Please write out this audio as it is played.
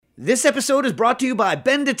This episode is brought to you by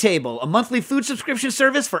Bend to Table, a monthly food subscription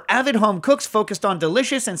service for avid home cooks focused on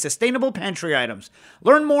delicious and sustainable pantry items.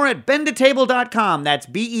 Learn more at bendtotable.com. That's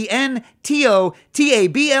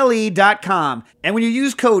BENTOTABLE.com. And when you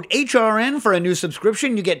use code HRN for a new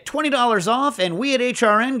subscription, you get $20 off, and we at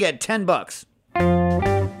HRN get $10.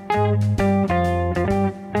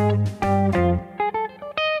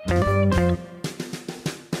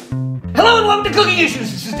 Hello and welcome to Cooking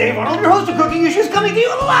Issues. This is Dave Arnold, your host of Cooking Issues, coming to you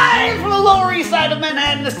live from the Lower East Side of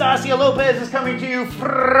Manhattan. Nastasia Lopez is coming to you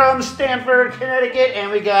from Stamford, Connecticut,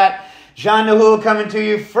 and we got Jean Nahul coming to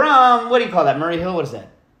you from, what do you call that, Murray Hill? What is that?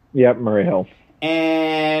 Yep, Murray Hill.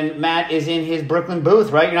 And Matt is in his Brooklyn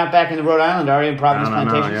booth, right? You're not back in the Rhode Island, are you, in Providence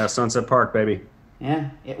Plantation? Yeah, Sunset Park, baby.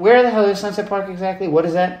 Yeah. Where the hell is Sunset Park exactly? What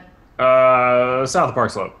is that? South of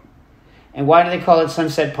Park Slope. And why do they call it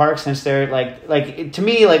Sunset Park? Since they're to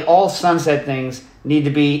me, like all sunset things need to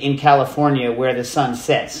be in California where the sun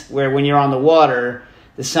sets. Where when you're on the water,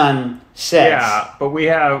 the sun sets. Yeah, but we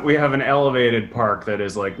have an elevated park that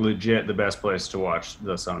is like legit the best place to watch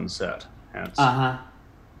the sun set. I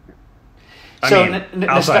mean,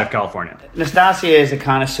 outside of California. Nastasia is a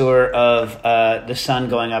connoisseur of the sun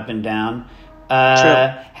going up and down.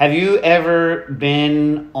 Have you ever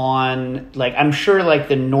been on, I'm sure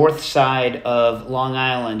the north side of Long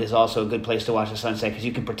Island is also a good place to watch the sunset because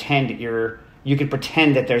you can pretend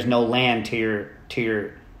that there's no land to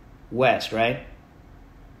your west, right?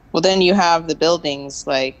 Well, then you have the buildings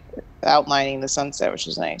outlining the sunset, which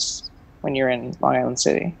is nice when you're in Long Island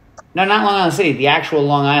City. No, not Long Island City. The actual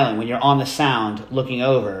Long Island. When you're on the Sound looking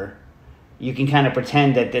over, you can kind of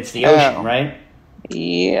pretend that it's the ocean, right?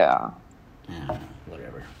 Yeah.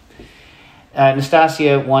 Whatever.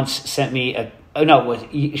 Nastasia once sent me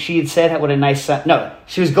she had said what a nice sun. No,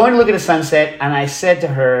 she was going to look at a sunset, and I said to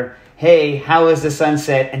her, "Hey, how is the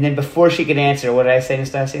sunset?" And then before she could answer, what did I say,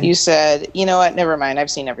 Nastasia? You said, "You know what? Never mind.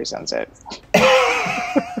 I've seen every sunset."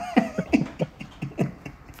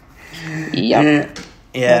 Yep.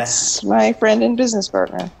 Yeah. That's my friend and business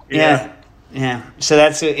partner. Yeah. So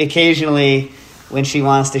that's occasionally when she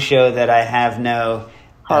wants to show that I have no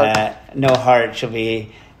heart.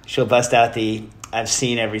 She'll bust out the "I've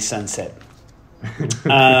seen every sunset."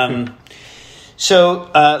 So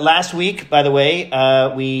last week, by the way,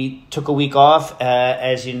 we took a week off.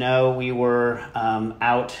 As you know, we were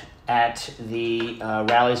out at the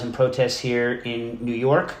rallies and protests here in New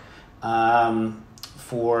York in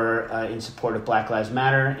support of Black Lives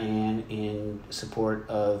Matter and in support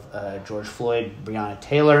of George Floyd, Breonna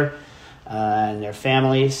Taylor, and their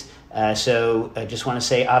families. So I just want to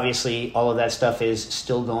say, obviously, all of that stuff is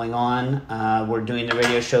still going on. We're doing the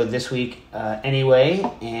radio show this week anyway,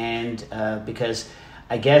 and because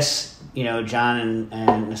I guess, John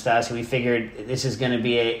and Nastasia, we figured this is going to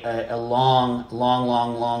be a long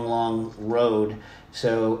road.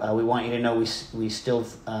 So we want you to know we still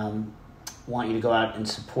want you to go out and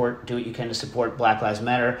do what you can to support Black Lives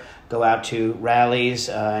Matter. Go out to rallies.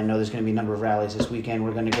 I know there's going to be a number of rallies this weekend.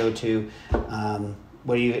 We're going to go to...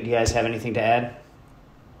 do you guys have anything to add?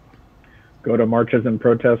 Go to marches and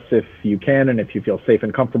protests if you can, and if you feel safe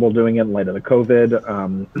and comfortable doing it in light of the COVID.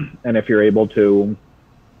 And if you're able to,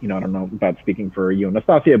 I don't know about speaking for you and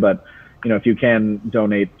Nastasia, but, if you can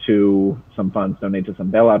donate to some funds, donate to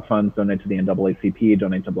some bailout funds, donate to the NAACP,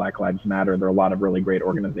 donate to Black Lives Matter. There are a lot of really great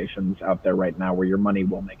organizations out there right now where your money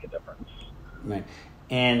will make a difference. Right.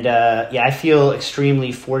 And I feel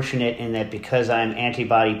extremely fortunate in that because I'm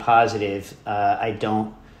antibody positive, I'm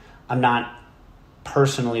not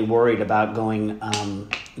personally worried about going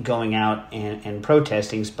out and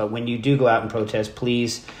protesting. But when you do go out and protest,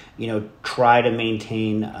 please, try to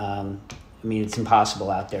maintain. It's impossible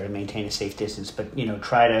out there to maintain a safe distance, but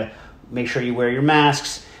try to make sure you wear your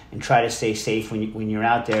masks and try to stay safe when you're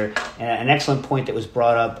out there. And an excellent point that was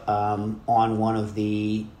brought up on one of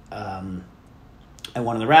the. At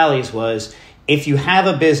one of the rallies was, if you have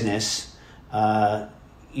a business, try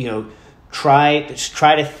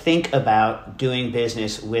to think about doing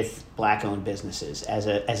business with Black-owned businesses as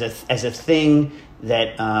a thing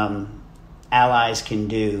that allies can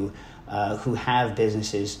do who have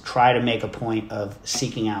businesses. Try to make a point of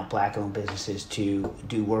seeking out Black-owned businesses to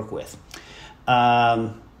do work with.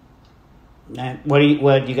 What do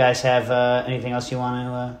you guys have? Anything else you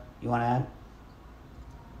want to add?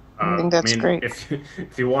 I think that's great.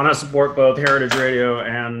 If you want to support both Heritage Radio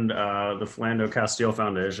and the Philando Castile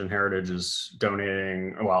Foundation, Heritage is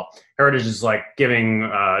donating. Well, Heritage is giving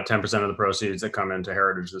 10% of the proceeds that come into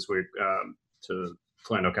Heritage this week to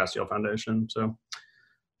Philando Castile Foundation. So,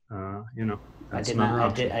 I did not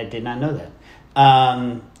know that. I did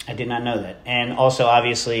not know that. And also,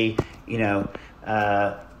 obviously,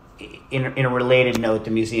 in a related note,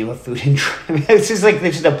 the Museum of Food and Drink. It's just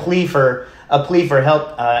a plea for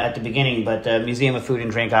help at the beginning. But the Museum of Food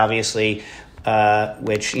and Drink, obviously,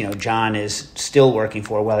 which John is still working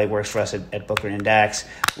for while he works for us at Booker and Dax.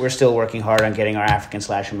 We're still working hard on getting our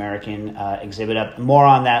African/American exhibit up. More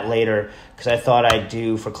on that later, because I thought I'd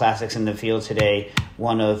do for Classics in the Field today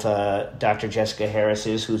one of Dr. Jessica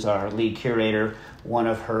Harris's, who's our lead curator, one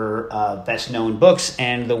of her best-known books,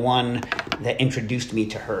 and the one that introduced me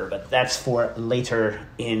to her. But that's for later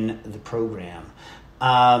in the program.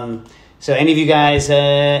 So any of you guys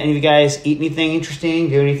eat anything interesting,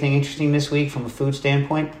 do anything interesting this week from a food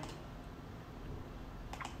standpoint?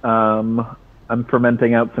 I'm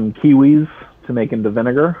fermenting out some kiwis to make into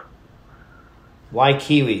vinegar. Why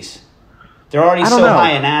kiwis? They're already so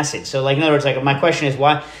high in acid. So in other words, my question is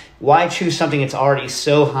why choose something that's already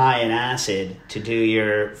so high in acid to do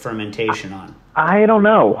your fermentation on? I don't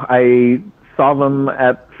know. I saw them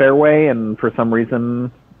at Fairway, and for some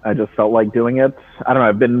reason I just felt like doing it. I don't know.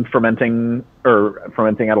 I've been fermenting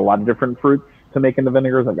out a lot of different fruits to make into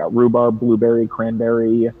vinegars. I've got rhubarb, blueberry,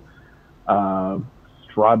 cranberry,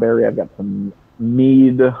 strawberry. I've got some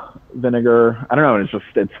mead vinegar. I don't know.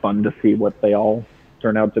 It's fun to see what they all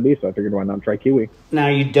turn out to be. So I figured, why not try kiwi? Now,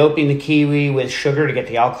 are you doping the kiwi with sugar to get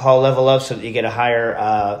the alcohol level up so that you get a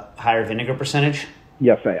higher vinegar percentage?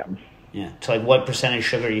 Yes, I am. Yeah. So what percentage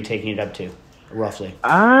sugar are you taking it up to, roughly?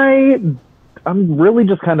 I'm really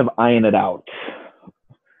just kind of eyeing it out.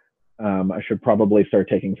 I should probably start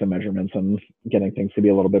taking some measurements and getting things to be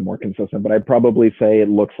a little bit more consistent, but I'd probably say it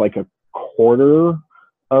looks like a quarter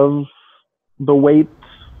of the weight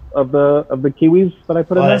of the kiwis that I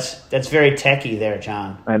put in there. That's very techie there,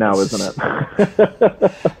 John. I know, isn't it?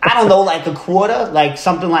 I don't know, like a quarter? Like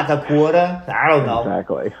something like a quarter? I don't know.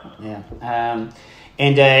 Exactly. Yeah.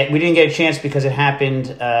 And we didn't get a chance because it happened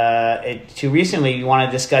too recently. You want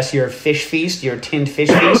to discuss your fish feast, your tinned fish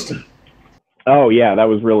feast? Oh, yeah, that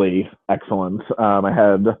was really excellent. I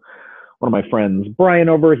had one of my friends, Brian,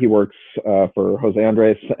 over. He works for Jose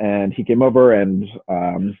Andres, and he came over, and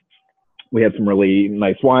we had some really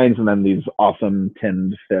nice wines and then these awesome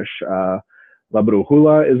tinned fish. La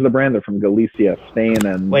Brujula is the brand. They're from Galicia, Spain.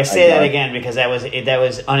 And wait, say that again, because that was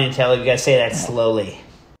unintelligible. You got to say that slowly.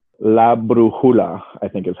 La Brujula, I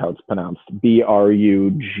think is how it's pronounced.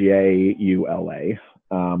 Brujula.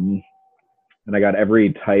 And I got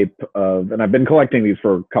every type of, and I've been collecting these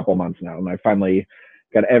for a couple months now, and I finally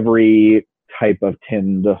got every type of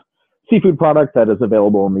tinned seafood product that is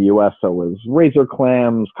available in the U.S. So it was razor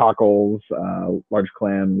clams, cockles, large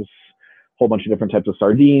clams, a whole bunch of different types of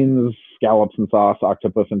sardines, scallops and sauce,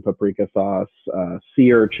 octopus and paprika sauce,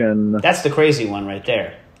 sea urchin. That's the crazy one right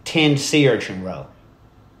there. Tinned sea urchin roe.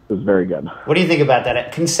 It was very good. What do you think about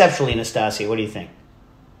that? Conceptually, Nastasia, what do you think?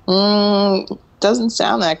 Doesn't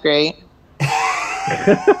sound that great.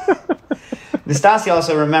 Nastasia,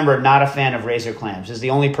 also, remember, not a fan of razor clams. Is the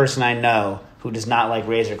only person I know who does not like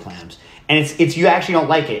razor clams. And it's you actually don't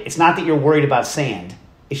like it. It's not that you're worried about sand.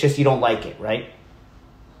 It's just you don't like it, right?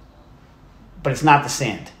 But it's not the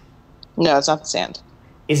sand. No, it's not the sand.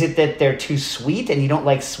 Is it that they're too sweet and you don't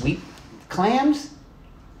like sweet clams?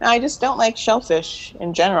 No, I just don't like shellfish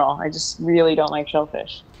in general. I just really don't like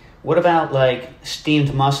shellfish. What about like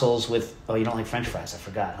steamed mussels with, oh, you don't like French fries? I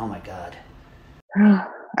forgot. Oh my God.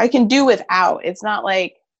 I can do without. It's not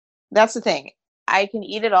like, that's the thing. I can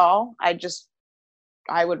eat it all.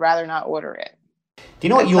 I would rather not order it. Do you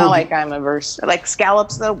know what it's not like I'm averse. Like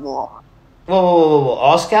scallops though. Whoa. Whoa.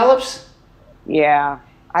 All scallops? Yeah.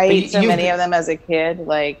 I ate so many of them as a kid.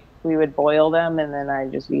 Like we would boil them and then I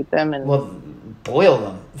just eat them. And well, boil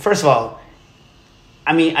them. First of all,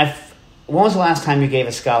 I mean, when was the last time you gave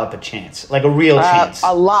a scallop a chance? Like a real chance?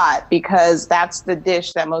 A lot, because that's the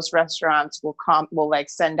dish that most restaurants will like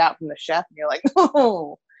send out from the chef, and you're like,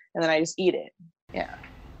 no, and then I just eat it. Yeah.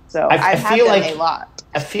 So I've had them a lot.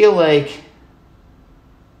 I feel like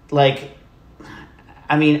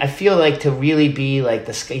to really be like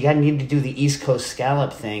you need to do the East Coast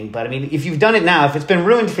scallop thing. But I mean, if you've done it now, if it's been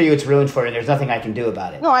ruined for you, it's ruined for you. And there's nothing I can do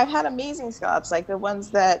about it. No, I've had amazing scallops, like the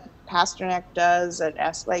ones that Pasternak does at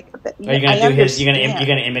S. Like, are you gonna do his? You're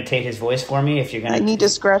gonna imitate his voice for me? If you're gonna, I need to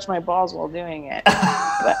scratch my balls while doing it.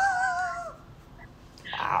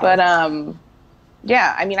 but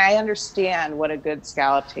yeah. I mean, I understand what a good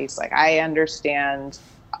scallop tastes like. I understand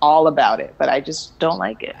all about it, but I just don't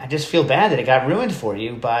like it. I just feel bad that it got ruined for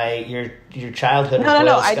you by your childhood.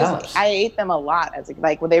 No. I ate them a lot as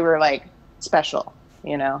when they were like special,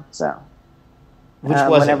 so. Which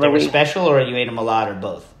was it? They were special, or you ate them a lot, or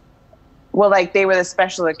both? Well, like they were the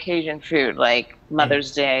special occasion food, like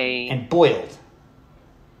Mother's Day. And boiled.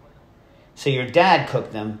 So your dad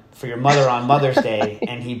cooked them for your mother on Mother's Day,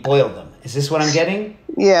 and he boiled them. Is this what I'm getting?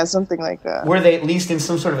 Yeah, something like that. Were they at least in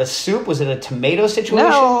some sort of a soup? Was it a tomato situation?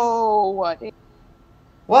 No.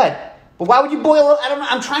 What? But why would you boil? I don't know.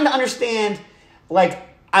 I'm trying to understand. Like,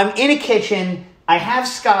 I'm in a kitchen. I have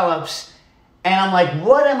scallops, and I'm like,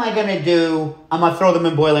 what am I gonna do? I'm gonna throw them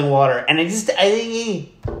in boiling water, and this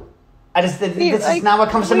is not what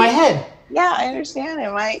comes to my head. Yeah, I understand.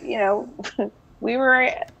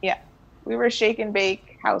 We were a shake and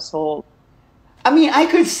bake household. I mean, I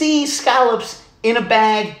could see scallops in a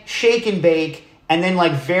bag, shake and bake, and then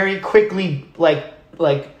like very quickly like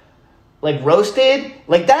roasted.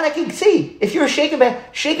 Like that I can see. If you're a shake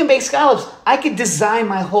and bake scallops, I could design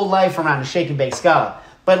my whole life around a shake and bake scallop.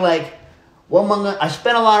 But like, well, I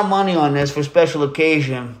spent a lot of money on this for a special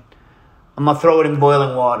occasion. I'm gonna throw it in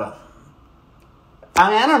boiling water.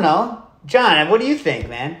 I mean, I don't know. John, what do you think,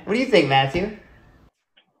 man? What do you think, Matthew?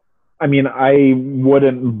 I mean, I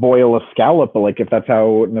wouldn't boil a scallop, but like if that's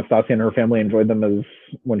how Nastasia and her family enjoyed them as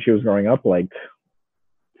when she was growing up, like,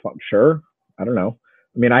 sure. I don't know.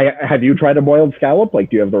 I mean, have you tried a boiled scallop? Like,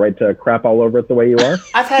 do you have the right to crap all over it the way you are?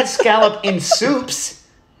 I've had scallop in soups.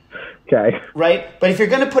 Okay. Right? But if you're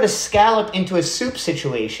going to put a scallop into a soup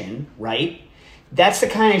situation, right? That's the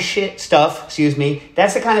kind of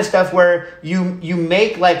that's the kind of stuff where you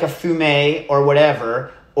make like a fumet or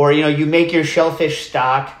whatever, or, you make your shellfish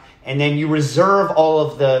stock, and then you reserve all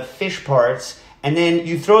of the fish parts, and then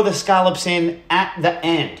you throw the scallops in at the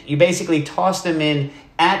end. You basically toss them in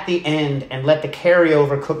at the end and let the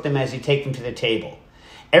carryover cook them as you take them to the table.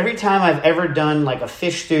 Every time I've ever done like a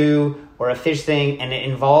fish stew or a fish thing and it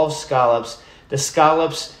involves scallops, the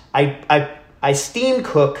scallops, I steam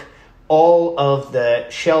cook all of the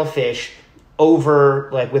shellfish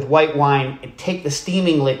over like with white wine, and take the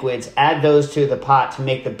steaming liquids, add those to the pot to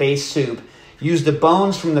make the base soup, use the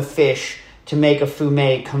bones from the fish to make a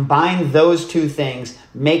fumet, combine those two things,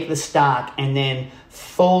 make the stock, and then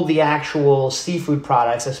fold the actual seafood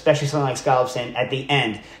products, especially something like scallops, in at the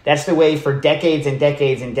end. That's the way for decades and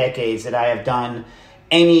decades and decades that I have done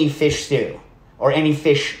any fish stew or any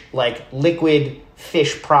fish, like liquid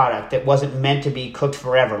fish product that wasn't meant to be cooked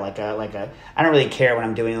forever. Like a I don't really care what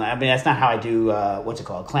I'm doing. I mean, that's not how I do,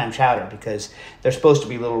 clam chowder, because they're supposed to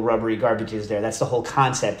be little rubbery garbages there. That's the whole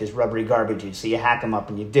concept, is rubbery garbages. So you hack them up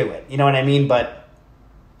and you do it. You know what I mean? But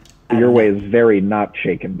your way is very not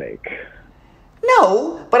shake and bake.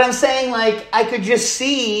 No, but I'm saying, like, I could just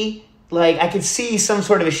see, like, I could see some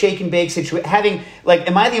sort of a shake and bake situation. Having, like,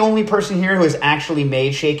 am I the only person here who has actually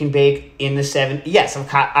made shake and bake in the 70s? Yes,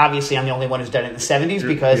 obviously I'm the only one who's done it in the 70s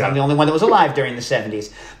because I'm the only one that was alive during the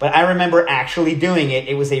 70s. But I remember actually doing it.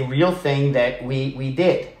 It was a real thing that we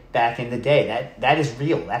did back in the day. That is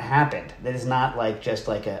real. That happened. That is not, like, just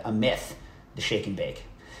like a myth, the shake and bake.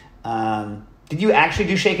 Did you actually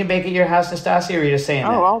do shake and bake at your house, Nastasia, or are you just saying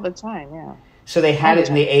that? Oh, all the time, yeah. So they had it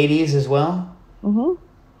in the 80s as well? Mm-hmm.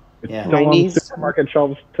 It's still on supermarket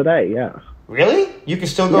shelves today, yeah. Really? You can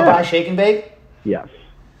still go buy shake and bake? Yes.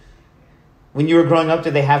 When you were growing up,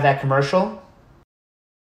 did they have that commercial?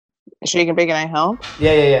 Shake and bake and I help?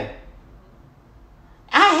 Yeah.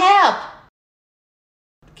 I help!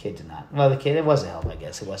 The kid did not. Well, it was a help, I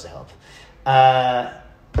guess. It was a help.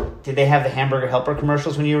 Did they have the Hamburger Helper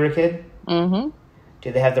commercials when you were a kid? Mm-hmm.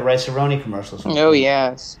 Did they have the Rice-A-Roni commercials? Oh,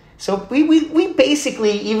 yes. So we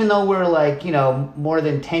basically, even though we're like, more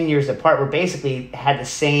than 10 years apart, we basically had the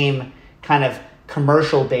same kind of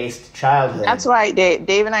commercial-based childhood. That's why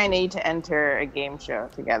Dave and I need to enter a game show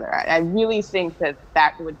together. I really think that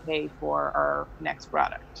would pay for our next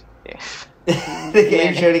product. The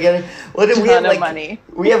game show together. Well, then we have like money.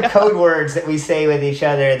 We have code words that we say with each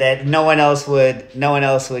other that no one else would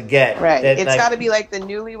get. Right. It's got to be like the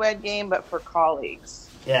Newlywed Game, but for colleagues.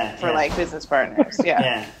 Yeah. For like business partners.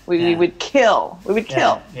 Yeah. We would kill. We would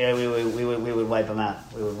kill. Yeah. We would wipe them out.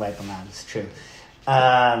 It's true.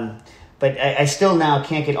 But I still now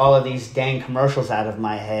can't get all of these dang commercials out of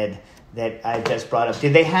my head that I just brought up.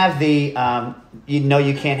 Did they have the,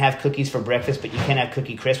 you can't have cookies for breakfast, but you can have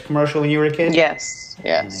Cookie Crisp commercial when you were a kid? Yes.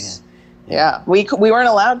 Yeah. We weren't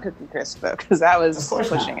allowed Cookie Crisp, though, because that was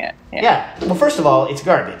pushing it. Yeah. Well, first of all, it's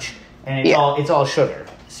garbage, and it's all sugar.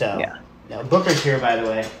 So, Booker's here, by the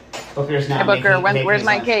way. Booker's now. Hey, Booker, where's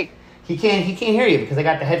my cake? He can't hear you because I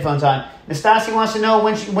got the headphones on. Nastasia wants to know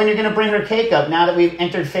when you're going to bring her cake up. Now that we've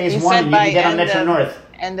entered phase 1, and you can get on Metro North.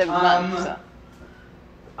 End of month.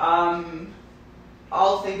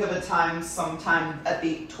 I'll think of a time sometime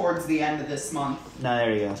towards the end of this month. No,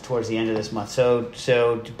 there you go. Towards the end of this month. So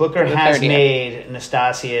Booker has made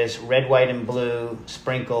Nastasia's red, white, and blue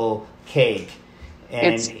sprinkle cake.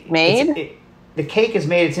 And it's made? the cake is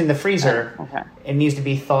made. It's in the freezer. Oh, okay. It needs to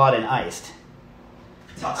be thawed and iced.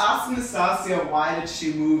 To ask Nastasia why did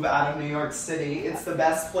she move out of New York City? It's the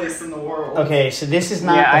best place in the world. Okay, so this is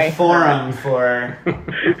not the forum for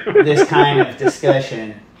this kind of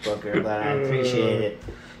discussion, Booker, but I appreciate it.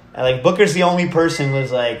 Like, Booker's the only person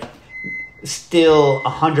who's like still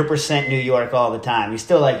 100% New York all the time. He's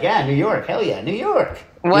still like, yeah, New York, hell yeah, New York.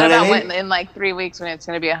 What about when, in like 3 weeks when it's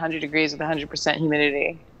going to be 100 degrees with 100%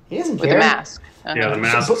 humidity? He doesn't with care. With a mask. Yeah, the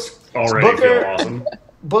masks already feel awesome.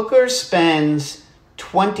 Booker spends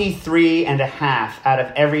 23 and a half out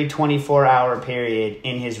of every 24-hour period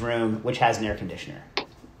in his room, which has an air conditioner.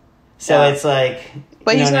 So it's like...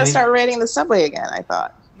 But he's going to start raiding the subway again, I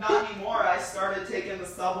thought. Not anymore. I started taking the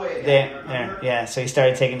subway again, yeah, so he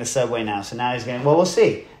started taking the subway now. So now he's going to... Well, we'll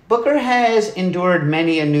see. Booker has endured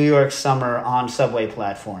many a New York summer on subway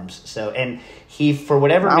platforms. So, and he, for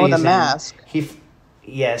whatever reason... with a mask.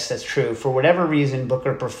 Yes, that's true. For whatever reason,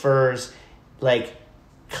 Booker prefers, like,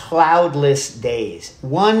 cloudless days.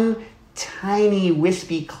 One tiny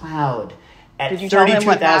wispy cloud at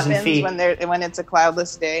 32,000 feet. When it's a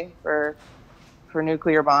cloudless day for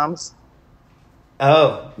nuclear bombs?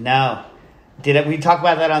 Oh, no. Did we talk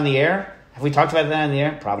about that on the air? Have we talked about that on the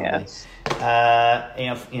air? Probably. Yes.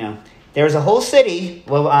 You know, there was a whole city.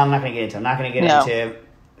 Well, I'm not going to get into. I'm not going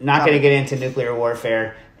to get into nuclear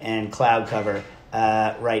warfare and cloud cover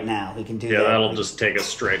right now. We can do that. Yeah, that'll just take us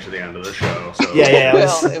straight to the end of the show. So. Yeah.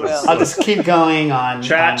 It will. I'll just keep going on.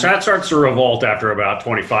 Chat starts to revolt after about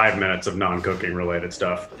 25 minutes of non-cooking related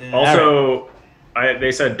stuff. Also,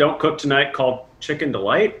 they said don't cook tonight. Called Chicken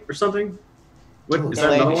Delight or something. Is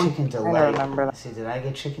that another one? Chicken Delight. I don't remember that. See, did I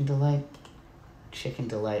get Chicken Delight? Chicken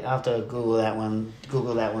Delight. I'll have to Google that one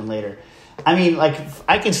later. I mean, like,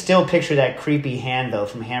 I can still picture that creepy hand though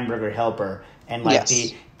from Hamburger Helper, and like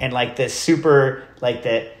the super, like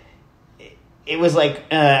the. It was like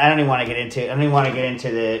I don't even want to get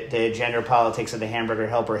into the gender politics of the Hamburger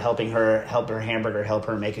Helper help her hamburger help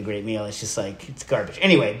her make a great meal. It's just like, it's garbage.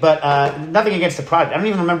 Anyway, but nothing against the product. I don't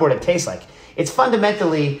even remember what it tastes like. It's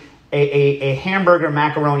fundamentally a hamburger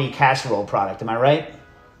macaroni casserole product. Am I right?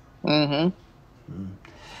 Mm-hmm.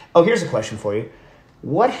 Oh, here's a question for you.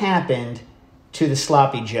 What happened to the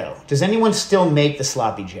Sloppy Joe? Does anyone still make the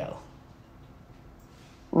Sloppy Joe?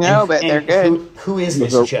 No, but they're good. Who is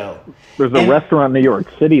this Joe? There's a restaurant in New York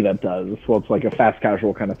City that does. Well, it's like a fast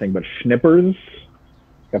casual kind of thing, but Schnippers,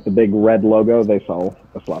 got the big red logo. They sell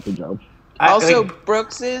a Sloppy Joe. Also,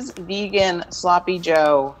 Brooks's vegan Sloppy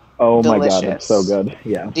Joe. Oh delicious. My God, it's so good.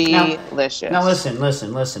 Yeah. Delicious. Now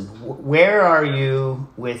listen. Where are you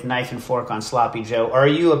with knife and fork on Sloppy Joe? Are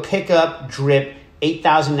you a pick up, drip,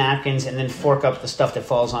 8,000 napkins, and then fork up the stuff that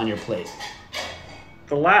falls on your plate?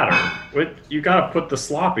 The latter. You gotta put the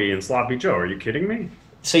sloppy in Sloppy Joe. Are you kidding me?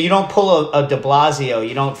 So you don't pull a de Blasio.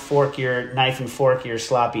 You don't fork your knife and fork your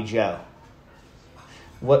Sloppy Joe.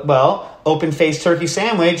 Well, open-faced turkey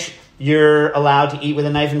sandwich, you're allowed to eat with a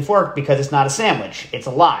knife and fork because it's not a sandwich. It's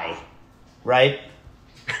a lie, right?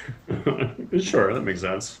 Sure, that makes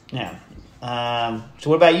sense. Yeah. So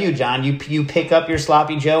what about you, John? You pick up your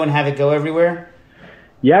Sloppy Joe and have it go everywhere?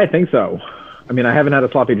 Yeah, I think so. I mean, I haven't had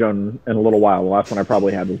a Sloppy Joe in a little while. The last one I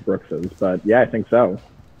probably had was Brooks's, but yeah, I think so.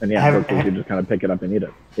 And yeah, Brooks's, you just kind of pick it up and eat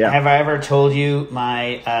it. Yeah. Have I ever told you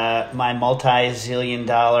my my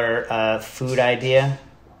multi-zillion-dollar food idea?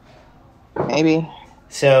 Maybe.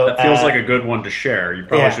 So that feels like a good one to share. You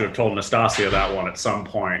probably should have told Nastasia that one at some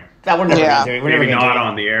point. That we're never going to do it. Maybe not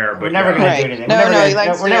on the air, but we're never going to do anything.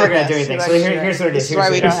 We're never going to do anything. So here's what it is. This is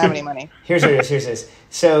why we don't have any money. Here's what it is. Here's this.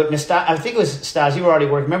 So I think it was Stas. You were already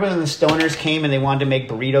working. Remember when the stoners came and they wanted to make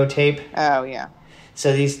burrito tape? Oh yeah.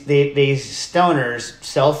 So these stoners,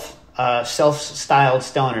 self-styled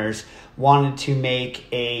stoners, wanted to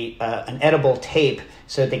make an edible tape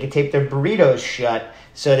so that they could tape their burritos shut,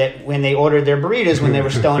 so that when they ordered their burritos, when they were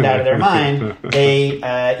stoned out of their mind, they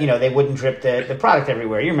wouldn't drip the product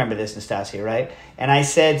everywhere. You remember this, Nastasia, right? And I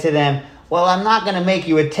said to them, well, I'm not going to make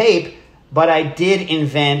you a tape, but I did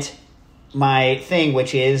invent my thing,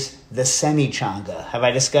 which is the semichanga. Have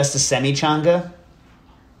I discussed the semichanga?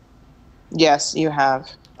 Yes, you have.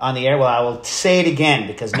 On the air? Well, I will say it again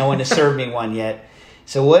because no one has served me one yet.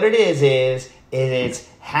 So what it is it's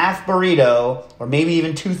half burrito, or maybe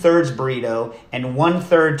even 2/3 burrito, and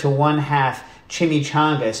 1/3 to 1/2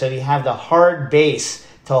 chimichanga. So you have the hard base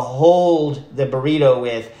to hold the burrito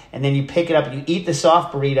with, and then you pick it up, you eat the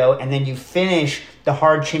soft burrito, and then you finish the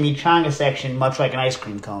hard chimichanga section much like an ice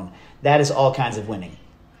cream cone. That is all kinds of winning.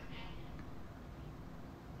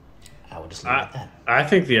 I would just leave it at that. I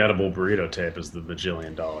think the edible burrito tape is the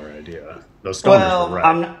bajillion-dollar idea. Those stoners were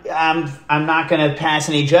right. I'm not going to pass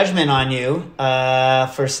any judgment on you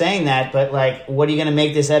for saying that, but like, what are you going to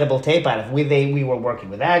make this edible tape out of? We were working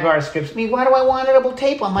with agar scripts. I mean, why do I want edible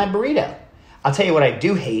tape on my burrito? I'll tell you what I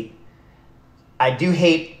do hate. I do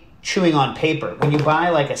hate chewing on paper. When you buy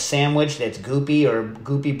like a sandwich that's goopy or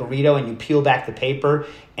goopy burrito and you peel back the paper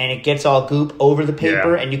and it gets all goop over the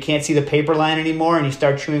paper and you can't see the paper line anymore and you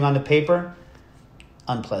start chewing on the paper,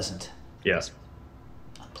 unpleasant. Yes.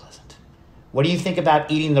 Unpleasant. What do you think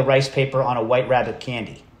about eating the rice paper on a White Rabbit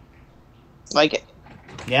candy? Like it.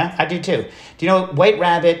 Yeah, I do too. Do you know White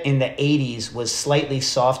Rabbit in the 80s was slightly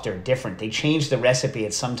softer, different. They changed the recipe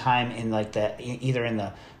at some time in like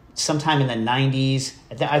sometime in the 90s.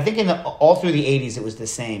 I think all through the 80s it was the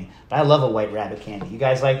same. But I love a White Rabbit candy. You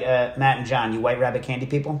guys like Matt and John, you White Rabbit candy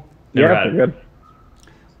people? Yeah, good.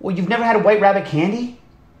 Well, you've never had a White Rabbit candy?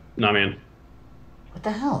 No, man. What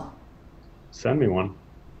the hell? Send me one.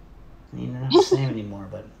 I mean, they're not the same anymore,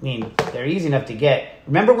 but I mean, they're easy enough to get.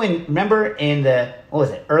 Remember in the, what was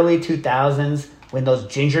it, early 2000s when those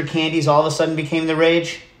ginger candies all of a sudden became the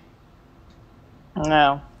rage?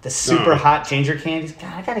 No. The super hot ginger candies.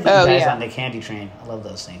 God, I gotta get you guys on the candy train. I love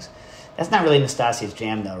those things. That's not really Nastasia's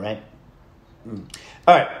jam, though, right?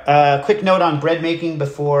 All right. Quick note on bread making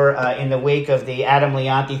before, in the wake of the Adam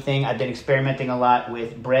Leonti thing, I've been experimenting a lot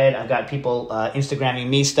with bread. I've got people Instagramming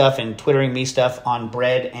me stuff and Twittering me stuff on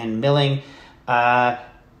bread and milling.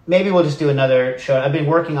 Maybe we'll just do another show. I've been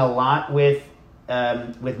working a lot with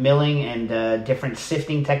milling and different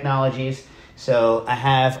sifting technologies, so I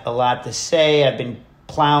have a lot to say. I've been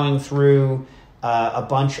plowing through a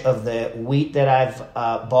bunch of the wheat that I've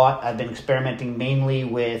bought. I've been experimenting mainly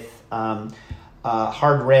with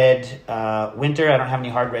hard red winter. I don't have any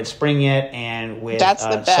hard red spring yet, and with that's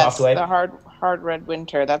the best. Soft white. The hard red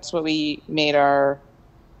winter. That's what we made our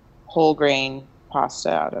whole grain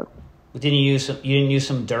pasta out of. Didn't you use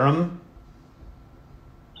some durum?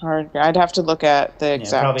 I'd have to look at the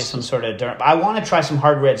exact. Probably some sort of durum. I want to try some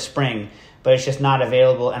hard red spring, but it's just not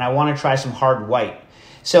available, and I want to try some hard white.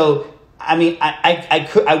 So, I mean,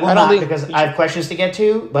 I will not because I have questions to get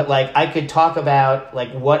to, but like I could talk about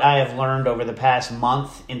like what I have learned over the past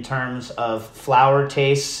month in terms of flour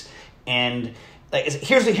tastes and like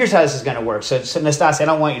here's how this is going to work. So Nastasia, I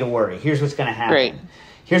don't want you to worry. Here's what's going to happen. Great.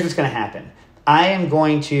 Here's what's going to happen. I am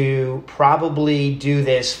going to probably do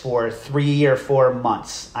this for 3 or 4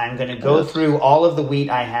 months. I'm going to go through all of the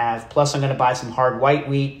wheat I have, plus I'm going to buy some hard white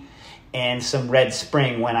wheat and some red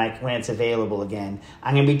spring when it's available again.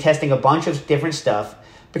 I'm going to be testing a bunch of different stuff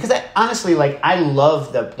because I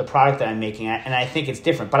love the product that I'm making and I think it's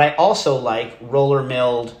different. But I also like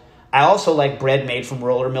bread made from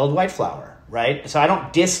roller milled white flour, right? So I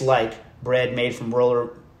don't dislike bread made from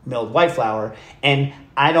roller milled white flour, and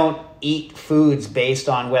I don't eat foods based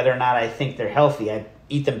on whether or not I think they're healthy. I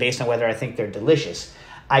eat them based on whether I think they're delicious.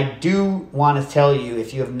 I do want to tell you,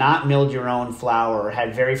 if you have not milled your own flour or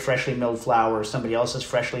had very freshly milled flour or somebody else's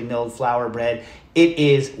freshly milled flour bread, it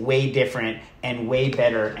is way different and way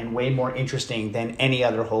better and way more interesting than any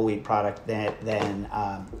other whole wheat product than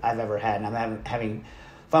I've ever had. And I'm having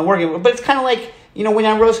fun working with it. But it's kind of like, when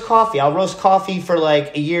I roast coffee, I'll roast coffee for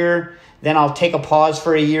like a year, then I'll take a pause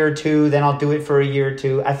for a year or two, then I'll do it for a year or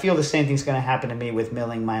two. I feel the same thing's going to happen to me with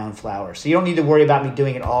milling my own flour. So you don't need to worry about me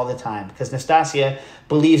doing it all the time because Nastasia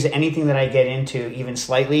believes that anything that I get into, even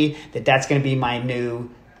slightly, that's going to be my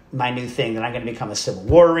new thing, that I'm going to become a Civil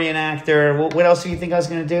War reenactor. What else do you think I was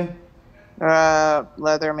going to do?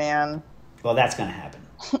 Leatherman. Well, that's going to happen.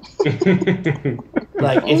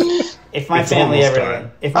 Like if my family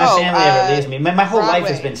ever leaves me, my whole life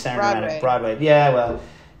has been centered around Broadway. Yeah, well.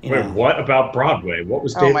 Wait, what about Broadway? What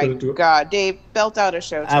was Dave going to do? Oh my God, Dave, belt out a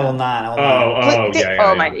show. I will not.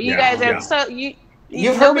 Oh my God, you guys have so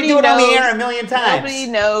you've heard me do it on the air a million times. Nobody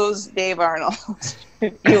knows Dave Arnold.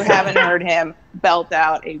 You haven't heard him belt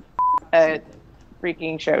out a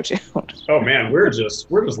freaking show tune. Oh man, we're just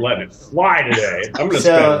letting it fly today. I'm going to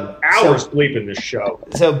spend hours bleeping this show.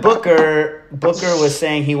 So Booker was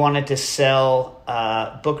saying he wanted to sell.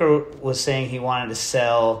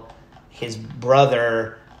 His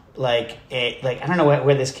brother. I don't know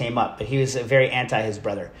where this came up, but he was very anti his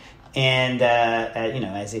brother, and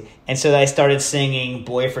so I started singing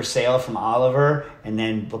 "Boy for Sale" from Oliver, and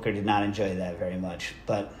then Booker did not enjoy that very much.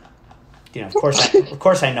 But of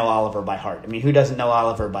course I know Oliver by heart. I mean, who doesn't know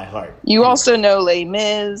Oliver by heart? You also know Les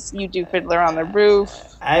Mis. You do Fiddler on the Roof.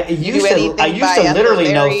 I used to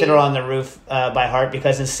literally know Fiddler on the Roof by heart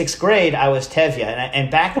because in 6th grade I was Tevye,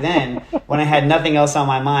 and back then when I had nothing else on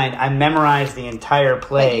my mind, I memorized the entire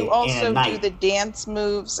play in a night. You also do the dance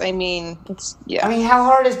moves. I mean, I mean, how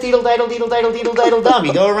hard is Deedle Diddle Deedle Diddle Deedle Diddle Dum?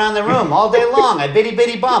 You go around the room all day long. I bitty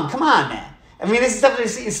bitty bum. Come on, man. I mean, this is stuff that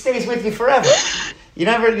stays with you forever. You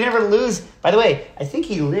never lose. By the way, I think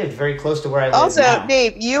he lived very close to where I live also, now.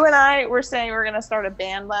 Dave, you and I were saying we were going to start a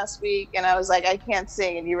band last week, and I was like, I can't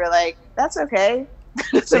sing. And you were like, that's okay.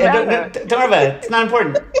 Don't worry about it. It's not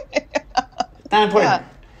important. Not important.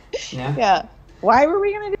 Yeah. Why were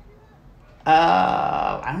we going to do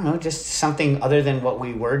I don't know, just something other than what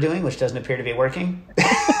we were doing, which doesn't appear to be working.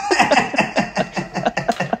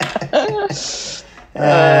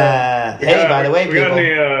 Hey, by the way, we got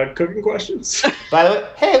any cooking questions? By the way,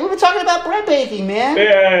 hey, we were talking about bread baking, man.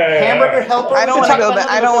 Yeah. Hamburger helper. I don't want to go back.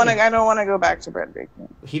 I don't want to go back to bread baking.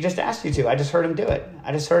 He just asked you to. I just heard him do it.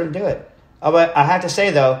 Oh, but I have to say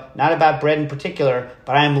though, not about bread in particular,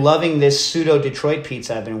 but I am loving this pseudo Detroit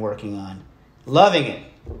pizza I've been working on. Loving it.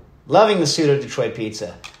 Loving the pseudo Detroit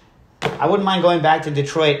pizza. I wouldn't mind going back to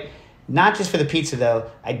Detroit, not just for the pizza though.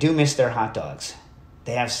 I do miss their hot dogs.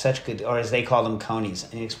 They have such good, or as they call them, conies.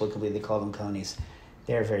 Inexplicably, they call them conies.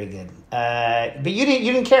 They're very good. But you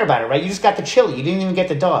didn't care about it, right? You just got the chili. You didn't even get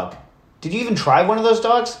the dog. Did you even try one of those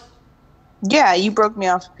dogs? Yeah, you broke me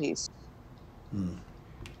off a piece.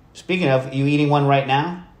 Speaking of, you eating one right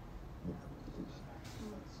now?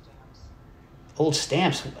 Old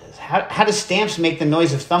Stamps. How does Stamps make the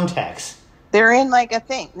noise of thumbtacks? They're in like a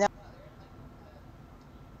thing.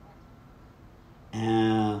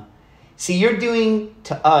 See, you're doing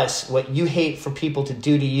to us what you hate for people to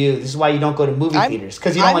do to you. This is why you don't go to movie theaters,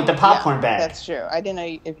 because you don't like the popcorn bag. That's true. I didn't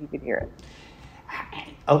know if you could hear it.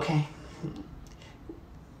 Okay.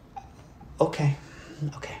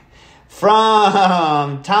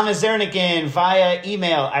 From Thomas Zernikin via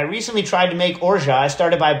email. I recently tried to make orgeat. I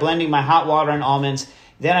started by blending my hot water and almonds.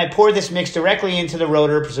 Then I poured this mix directly into the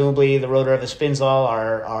rotor, presumably the rotor of a Spinzall,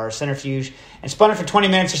 our centrifuge, and spun it for 20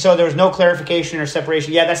 minutes or so. There was no clarification or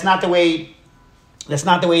separation. Yeah, that's not the way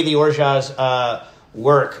the orgeats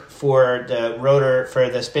work for the rotor for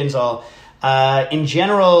the Spinzall. In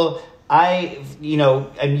general, I'm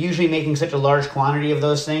usually making such a large quantity of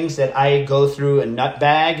those things that I go through a nut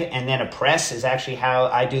bag, and then a press is actually how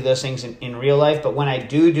I do those things in real life. But when I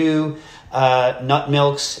do nut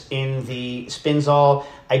milks in the Spinzall,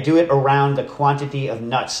 I do it around the quantity of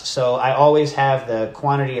nuts. So I always have the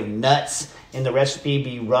quantity of nuts in the recipe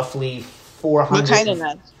be roughly 400. What kind of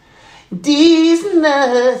nuts? These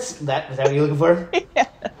nuts. Is that what you're looking for?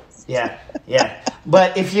 Yes. Yeah.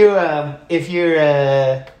 But if you're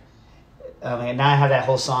oh man, now I have that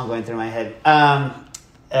whole song going through my head.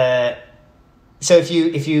 So if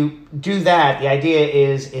you do that, the idea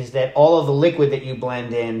is that all of the liquid that you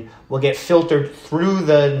blend in will get filtered through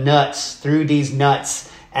these nuts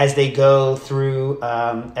as they go through,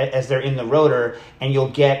 as they're in the rotor, and you'll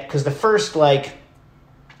get, because the first couple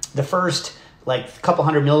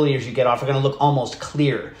hundred milliliters you get off are going to look almost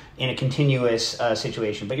clear in a continuous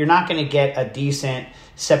situation, but you're not going to get a decent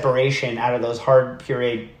separation out of those hard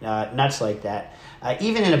pureed nuts like that.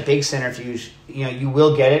 Even in a big centrifuge, you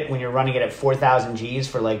will get it when you're running it at 4,000 Gs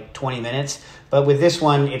for like 20 minutes. But with this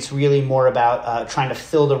one, it's really more about trying to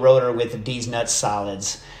fill the rotor with these nut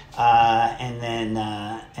solids, and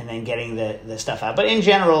then getting the stuff out. But in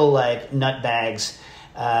general, like nut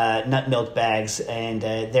milk bags, and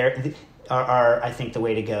are I think the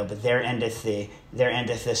way to go. But there endeth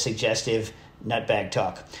the suggestive nut bag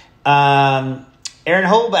talk. Aaron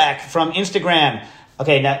Holback from Instagram.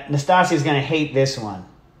 Okay, now Nastasia's going to hate this one.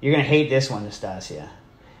 You're going to hate this one, Nastasia.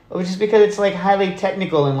 Which is because it's like highly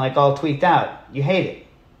technical and like all tweaked out. You hate it.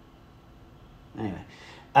 Anyway.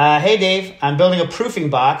 Hey, Dave, I'm building a proofing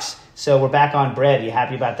box, so we're back on bread. You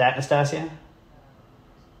happy about that, Nastasia?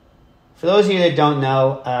 For those of you that don't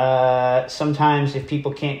know, sometimes if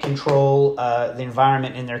people can't control the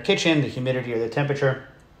environment in their kitchen, the humidity or the temperature,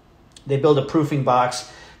 they build a proofing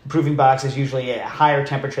box. The proofing box is usually a higher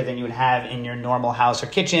temperature than you would have in your normal house or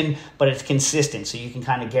kitchen, but it's consistent, so you can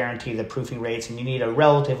kind of guarantee the proofing rates, and you need a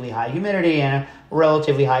relatively high humidity and a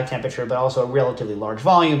relatively high temperature, but also a relatively large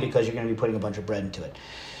volume because you're going to be putting a bunch of bread into it.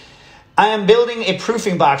 I am building a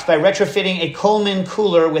proofing box by retrofitting a Coleman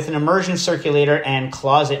cooler with an immersion circulator and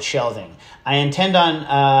closet shelving. I intend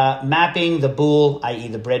on mapping the boule, i.e.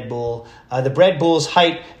 the bread boule, the bread boule's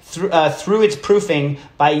height through its proofing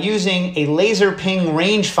by using a laser ping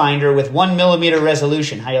rangefinder with 1 millimeter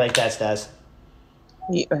resolution. How do you like that, Stas?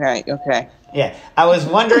 Okay. Yeah. I was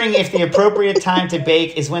wondering if the appropriate time to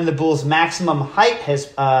bake is when the bull's maximum height has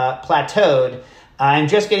plateaued. I'm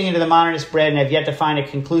just getting into the modernist bread and have yet to find a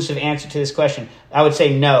conclusive answer to this question. I would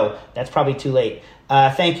say no. That's probably too late.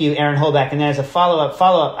 Thank you, Aaron Holback. And then as a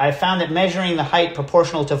follow-up, I found that measuring the height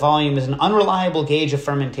proportional to volume is an unreliable gauge of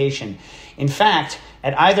fermentation. In fact,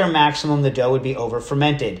 at either maximum, the dough would be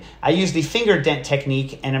over-fermented. I use the finger dent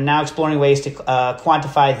technique, and I'm now exploring ways to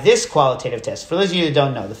quantify this qualitative test. For those of you that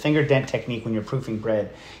don't know, the finger dent technique when you're proofing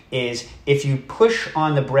bread is if you push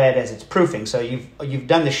on the bread as it's proofing. So you've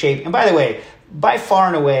done the shape. And by the way, by far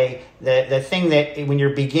and away, the thing that when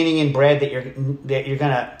you're beginning in bread that you're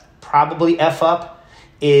going to probably F up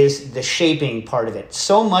is the shaping part of it.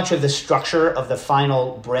 So much of the structure of the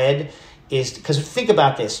final bread is, because think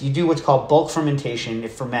about this, you do what's called bulk fermentation,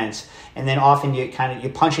 it ferments, and then often you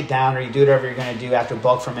punch it down or you do whatever you're going to do after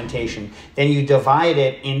bulk fermentation. Then you divide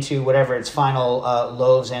it into whatever its final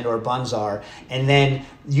loaves and or buns are, and then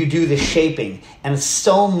you do the shaping. And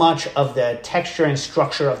so much of the texture and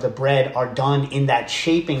structure of the bread are done in that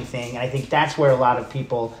shaping thing, and I think that's where a lot of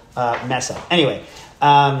people mess up. Anyway,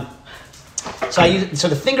 so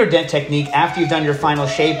the finger dent technique after you've done your final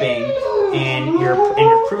shaping and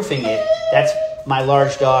you're proofing it. That's my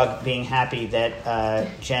large dog being happy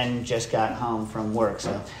that Jen just got home from work.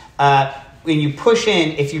 So when you push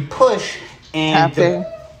in, if you push and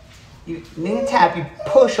you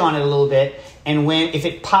push on it a little bit, and if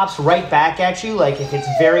it pops right back at you, like if it's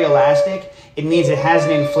very elastic, it means it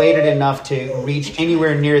hasn't inflated enough to reach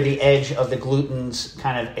anywhere near the edge of the gluten's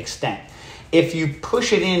kind of extent. If you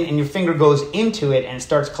push it in and your finger goes into it and it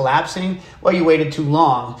starts collapsing, well, you waited too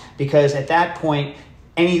long, because at that point,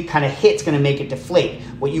 any kind of hit's going to make it deflate.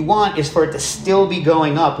 What you want is for it to still be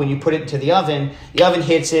going up when you put it into the oven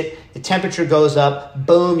hits it, the temperature goes up,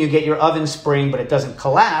 boom, you get your oven spring, but it doesn't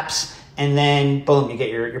collapse, and then boom, you get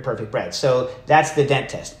your perfect bread. So that's the dent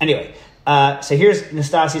test. Anyway, so here's,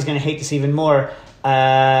 Nastasia's going to hate this even more.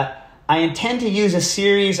 I intend to use a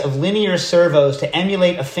series of linear servos to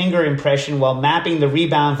emulate a finger impression while mapping the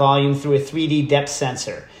rebound volume through a 3D depth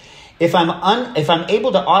sensor. If I'm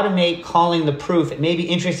able to automate calling the proof, it may be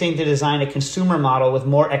interesting to design a consumer model with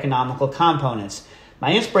more economical components.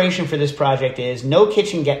 My inspiration for this project is no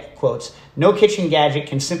kitchen gadget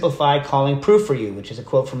can simplify calling proof for you, which is a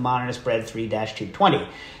quote from Modernist Bread 3-220.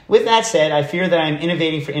 With that said, I fear that I'm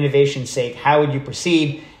innovating for innovation's sake. How would you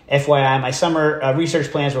proceed? FYI, my summer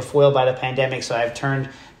research plans were foiled by the pandemic, so I've turned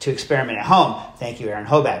to experiment at home. Thank you, Aaron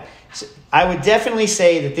Hoback. So I would definitely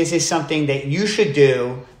say that this is something that you should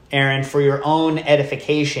do, Aaron, for your own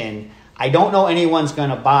edification. I don't know anyone's going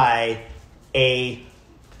to buy a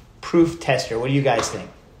proof tester. What do you guys think?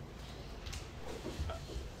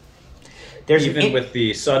 With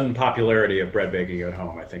the sudden popularity of bread baking at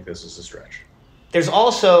home, I think this is a stretch. There's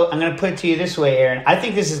also, I'm going to put it to you this way, Aaron. I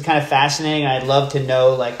think this is kind of fascinating. I'd love to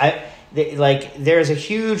know, there's a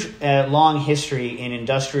huge, long history in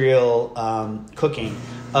industrial cooking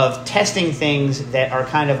of testing things that are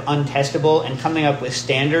kind of untestable and coming up with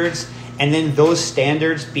standards, and then those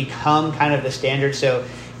standards become kind of the standard. So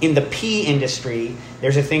in the pea industry,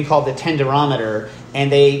 there's a thing called the tenderometer,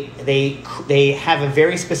 and they have a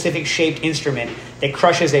very specific shaped instrument that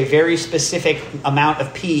crushes a very specific amount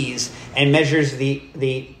of peas and measures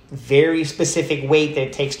the very specific weight that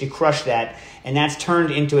it takes to crush that, and that's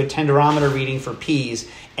turned into a tenderometer reading for peas.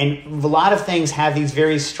 And a lot of things have these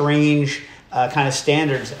very strange kind of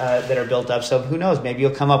standards that are built up. So who knows? Maybe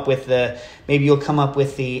you'll come up with the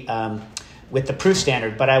proof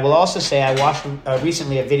standard. But I will also say I watched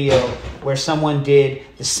recently a video where someone did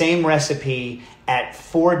the same recipe at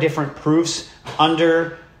 4 different proofs: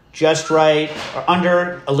 under, just right, or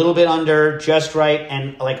under, a little bit under, just right,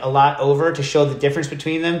 and like a lot over, to show the difference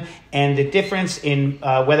between them. And the difference in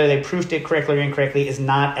whether they proofed it correctly or incorrectly is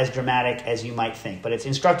not as dramatic as you might think. But it's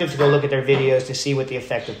instructive to go look at their videos to see what the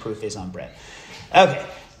effect of proof is on bread. Okay.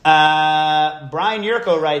 Brian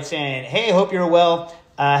Yurko writes in, hey, hope you're well.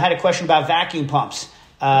 Had a question about vacuum pumps.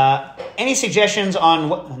 Any suggestions on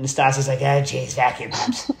what... Nastasia's like, geez, vacuum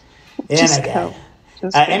pumps. Yeah, my God.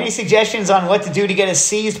 Any suggestions on what to do to get a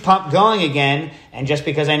seized pump going again? And just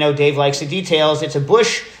because I know Dave likes the details, it's a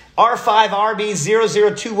Bush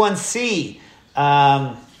R5RB0021C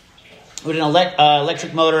with an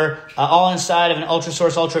electric motor, all inside of an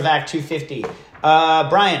Ultrasource UltraVac 250.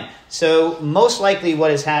 Brian, so most likely what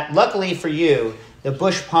has happened, luckily for you, the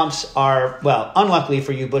Bush pumps are, well, unluckily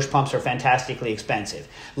for you, Bush pumps are fantastically expensive.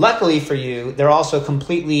 Luckily for you, they're also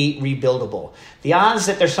completely rebuildable. The odds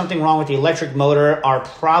that there's something wrong with the electric motor are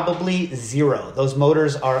probably 0. Those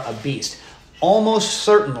motors are a beast. Almost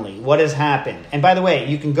certainly what has happened, and by the way,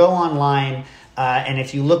 you can go online And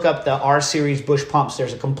if you look up the R-Series Bush pumps,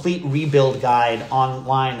 there's a complete rebuild guide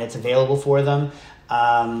online that's available for them.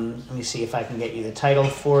 Let me see if I can get you the title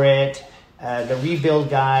for it. The rebuild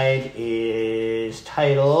guide is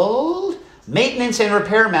titled Maintenance and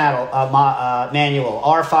Repair Manual,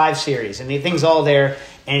 R5 series. And the thing's all there,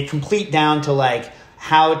 and complete down to like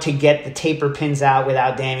how to get the taper pins out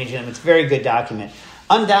without damaging them. It's a very good document.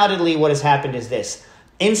 Undoubtedly, what has happened is this.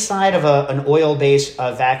 Inside of an oil-based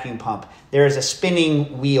vacuum pump, there is a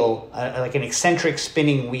spinning wheel, like an eccentric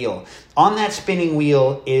spinning wheel. On that spinning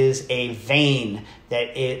wheel is a vane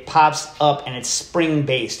that it pops up, and it's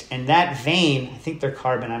spring-based. And that vane, I think they're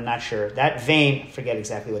carbon, I'm not sure. That vane, I forget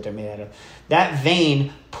exactly what they're made out of. That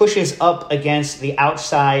vane pushes up against the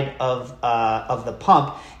outside of the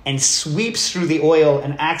pump and sweeps through the oil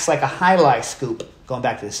and acts like a highlight scoop, going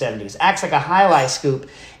back to the 70s, acts like a highlight scoop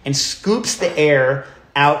and scoops the air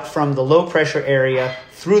out from the low-pressure area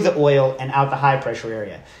through the oil and out the high-pressure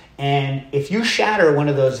area. And if you shatter one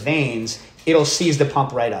of those vanes, it'll seize the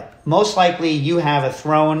pump right up. Most likely you have a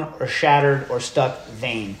thrown or shattered or stuck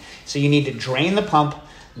vane. So you need to drain the pump,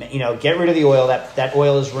 get rid of the oil. That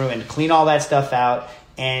oil is ruined. Clean all that stuff out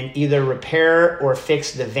and either repair or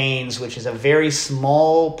fix the vanes, which is a very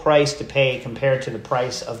small price to pay compared to the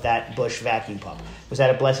price of that Bush vacuum pump. Was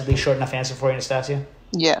that a blessedly short enough answer for you, Nastasia?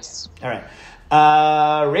 Yes. All right.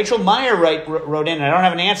 Rachel Meyer wrote in, and I don't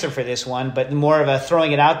have an answer for this one, but more of a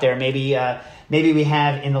throwing it out there. Maybe we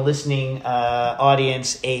have in the listening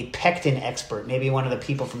audience a pectin expert, maybe one of the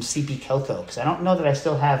people from CP Kelco, because I don't know that I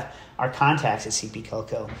still have our contacts at CP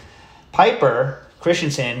Kelco. Piper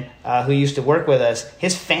Christensen, who used to work with us,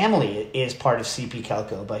 his family is part of CP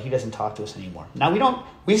Kelco, but he doesn't talk to us anymore. Now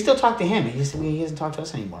we still talk to him. He doesn't talk to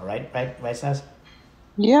us anymore, right? Right, Stas?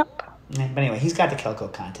 Yep. But anyway, he's got the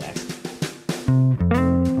Kelco contacts.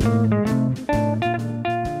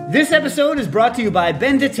 This episode is brought to you by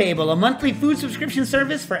Bend to Table, a monthly food subscription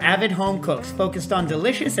service for avid home cooks focused on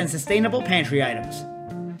delicious and sustainable pantry items.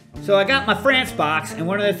 So I got my France box, and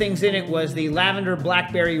one of the things in it was the lavender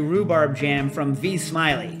blackberry rhubarb jam from V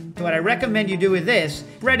Smiley. So what I recommend you do with this,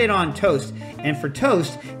 spread it on toast. And for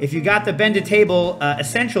toast, if you got the Bend to Table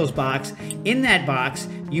Essentials box, in that box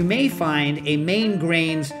you may find a Main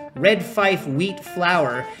Grains Red Fife wheat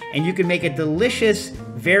flour, and you can make a delicious,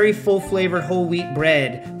 very full-flavored whole wheat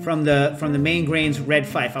bread from the Main Grains Red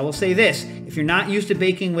Fife. I will say this: if you're not used to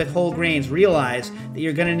baking with whole grains, realize that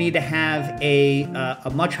you're going to need to have a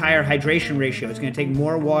much higher hydration ratio. It's going to take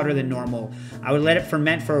more water than normal. I would let it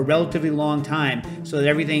ferment for a relatively long time so that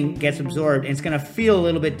everything gets absorbed, and it's going to feel a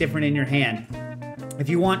little bit different in your hand. If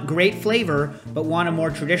you want great flavor, but want a more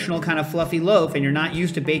traditional kind of fluffy loaf and you're not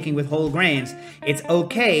used to baking with whole grains, it's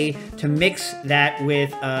okay to mix that with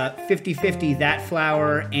 50-50 that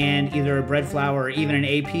flour and either a bread flour or even an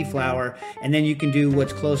AP flour, and then you can do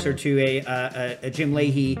what's closer to a Jim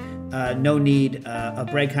Leahy no knead a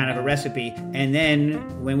bread kind of a recipe. And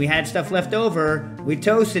then when we had stuff left over, we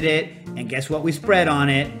toasted it, and guess what we spread on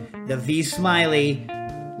it? The V Smiley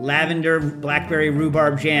lavender blackberry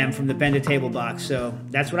rhubarb jam from the Bend to Table box. So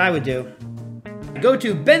that's what I would do. Go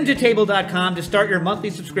to bendtotable.com to start your monthly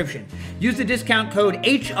subscription. Use the discount code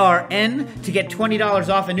HRN to get $20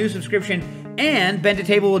 off a new subscription, and Bend to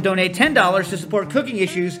Table will donate $10 to support Cooking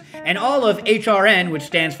Issues and all of HRN, which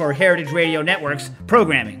stands for Heritage Radio Network's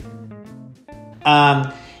programming.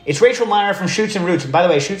 It's Rachel Meyer from Shoots and Roots. And by the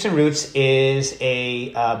way, Shoots and Roots is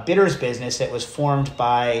a bitters business that was formed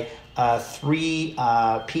by three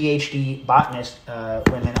PhD botanist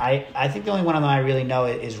women. I think the only one of them I really know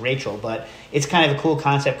is Rachel, but it's kind of a cool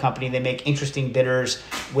concept company. They make interesting bitters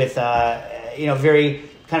with very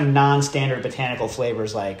kind of non-standard botanical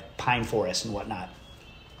flavors like pine forest and whatnot.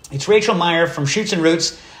 It's Rachel Meyer from Shoots and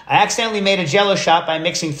Roots. I accidentally made a Jell-O shot by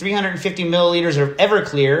mixing 350 milliliters of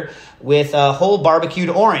Everclear with whole barbecued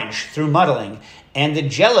orange through muddling. And the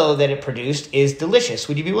Jell-O that it produced is delicious.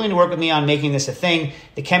 Would you be willing to work with me on making this a thing?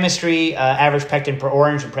 The chemistry, average pectin per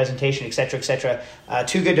orange, and presentation, et cetera,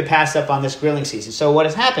 too good to pass up on this grilling season. So what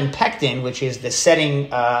has happened, pectin, which is the setting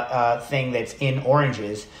thing that's in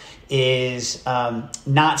oranges, is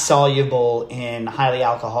not soluble in highly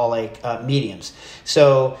alcoholic mediums.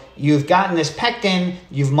 So you've gotten this pectin,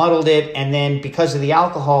 you've muddled it, and then because of the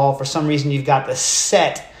alcohol, for some reason you've got the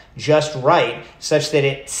set just right, such that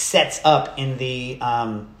it sets up in the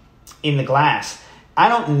glass. I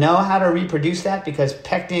don't know how to reproduce that because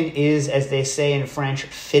pectin is, as they say in French,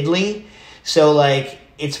 fiddly. So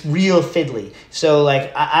it's real fiddly. So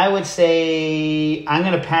like I would say I'm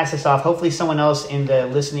going to pass this off. Hopefully someone else in the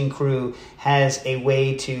listening crew has a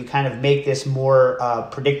way to kind of make this more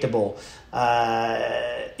predictable.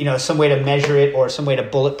 Some way to measure it or some way to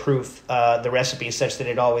bulletproof the recipe such that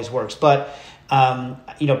it always works. But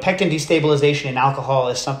pectin destabilization in alcohol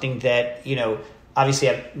is something that obviously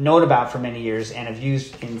I've known about for many years and have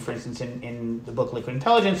used for instance, in the book Liquid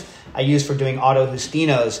Intelligence, I use for doing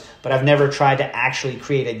autohustinos, but I've never tried to actually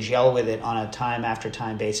create a gel with it on a time after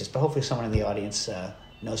time basis. But hopefully someone in the audience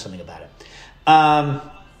knows something about it.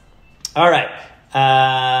 All right.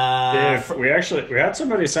 We had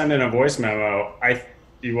somebody send in a voice memo.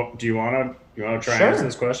 Do you want to try and answer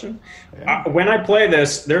this question? Yeah. When I play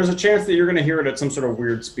this, there's a chance that you're going to hear it at some sort of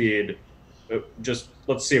weird speed. Just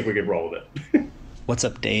let's see if we can roll with it. What's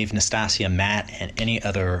up, Dave, Nastasia, Matt, and any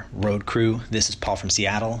other road crew? This is Paul from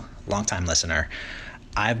Seattle, longtime listener.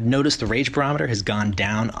 I've noticed the rage barometer has gone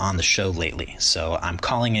down on the show lately, so I'm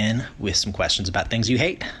calling in with some questions about things you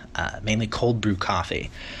hate, mainly cold brew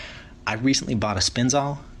coffee. I recently bought a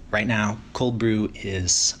Spinzall. Right now, cold brew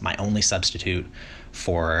is my only substitute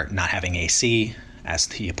for not having AC, as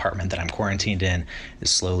the apartment that I'm quarantined in is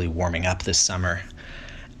slowly warming up this summer.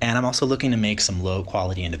 And I'm also looking to make some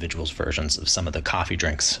low-quality individuals versions of some of the coffee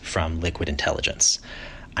drinks from Liquid Intelligence.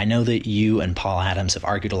 I know that you and Paul Adams have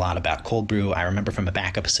argued a lot about cold brew. I remember from a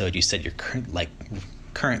back episode you said your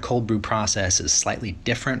current cold brew process is slightly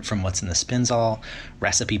different from what's in the Spinzall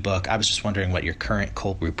recipe book. I was just wondering what your current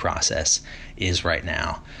cold brew process is right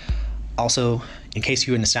now. Also, in case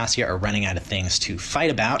you and Nastasia are running out of things to fight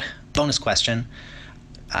about, bonus question.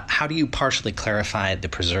 How do you partially clarify the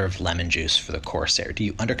preserved lemon juice for the Corsair? Do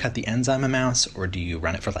you undercut the enzyme amounts, or do you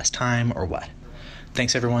run it for less time, or what?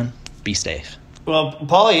 Thanks, everyone. Be safe. Well,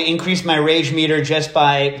 Paul, you increased my rage meter just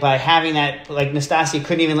by having that. Like, Nastasia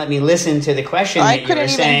couldn't even let me listen to the question that you were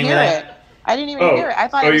saying. I didn't even hear it. I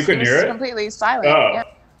thought it was completely silent. Oh.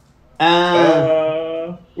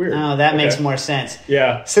 Yeah. Weird. Oh, that makes more sense.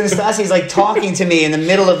 Yeah. So Nastasia's like talking to me in the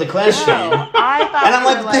middle of the question. No, I thought and I'm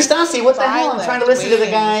like, Nastasia, what the hell? I'm trying to listen to the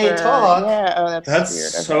guy talk. Yeah, oh, that's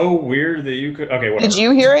weird. Okay. So weird that you could. Okay, whatever. Did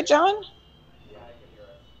you hear it, John?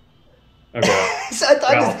 Okay. So I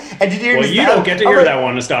thought and did you hear you don't get to hear that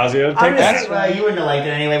one, Nastasia. You wouldn't have liked it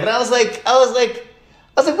anyway. But I was like,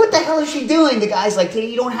 what the hell is she doing? The guy's like, hey,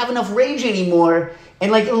 you don't have enough rage anymore.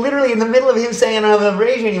 And like literally in the middle of him saying I don't have enough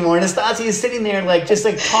rage anymore, Nastasia is sitting there just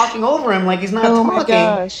talking over him like he's not talking. My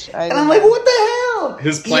gosh. And I'm like, what the hell?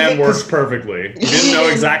 His plan worked perfectly. He didn't know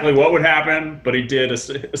exactly what would happen, but he did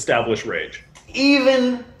establish rage.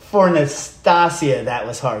 Even for Nastasia, that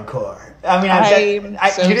was hardcore. I mean,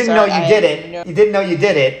 you didn't know you did it. You didn't know you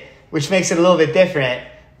did it, which makes it a little bit different.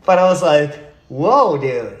 But I was like, whoa,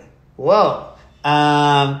 dude. Whoa.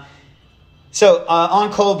 So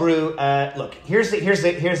on cold brew, look, here's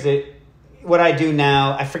the what I do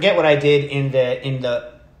now. I forget what I did in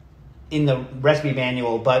the recipe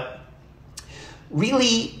manual, but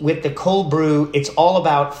really with the cold brew, it's all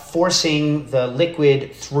about forcing the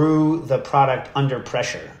liquid through the product under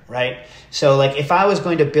pressure, right? So like if I was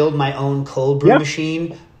going to build my own cold brew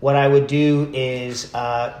machine, what I would do is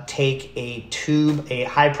take a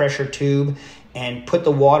high pressure tube and put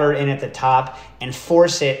the water in at the top and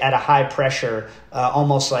force it at a high pressure,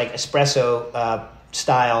 almost like espresso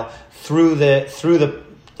style, through the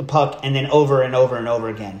puck and then over and over and over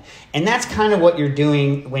again. And that's kind of what you're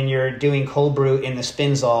doing when you're doing cold brew in the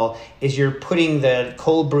Spinzall, is you're putting the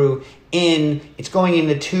cold brew in, it's going in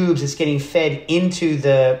the tubes, it's getting fed into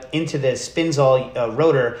the Spinzall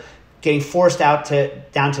rotor, getting forced down to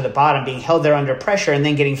the bottom, being held there under pressure, and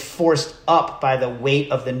then getting forced up by the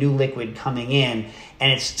weight of the new liquid coming in,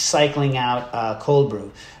 and it's cycling out cold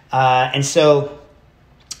brew. And so,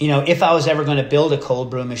 if I was ever going to build a cold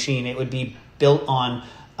brew machine, it would be built on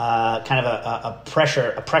kind of a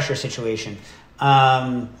pressure situation.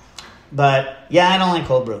 But yeah, I don't like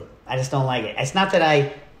cold brew. I just don't like it. It's not that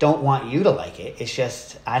I don't want you to like it. It's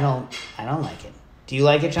just I don't like it. Do you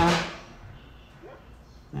like it, John?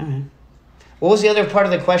 All right. What was the other part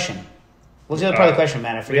of the question? What was the other part of the question,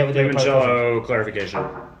 man? I forget what the other part of the question. Limoncello clarification.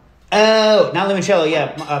 Oh, not limoncello.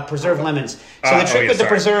 Yeah, preserved lemons. So the trick with the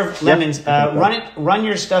preserved lemons, run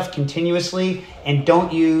your stuff continuously, and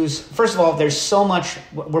don't use. First of all, there's so much.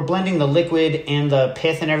 We're blending the liquid and the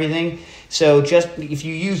pith and everything. So just if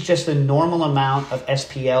you use just the normal amount of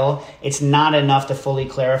SPL, it's not enough to fully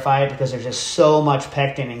clarify it, because there's just so much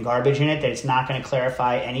pectin and garbage in it that it's not going to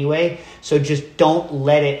clarify anyway. So just don't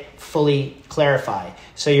let it fully clarify.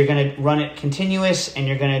 So you're going to run it continuous, and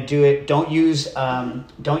you're going to do it. Don't use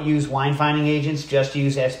wine finding agents. Just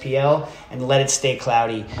use SPL and let it stay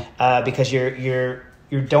cloudy, because you're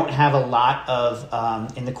you don't have a lot of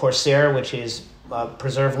in the Coursera, which is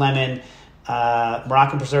preserved lemon,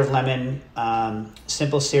 Moroccan preserved lemon,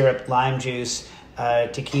 simple syrup, lime juice,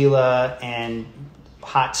 tequila, and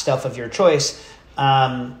hot stuff of your choice.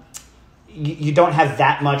 You don't have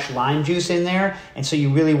that much lime juice in there, and so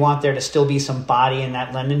you really want there to still be some body in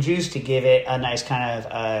that lemon juice to give it a nice kind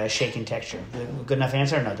of shaken texture. Good enough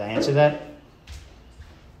answer or no? Did I answer that?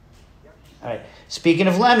 All right. Speaking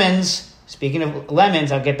of lemons,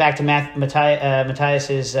 I'll get back to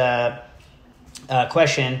Matthias's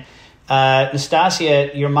question.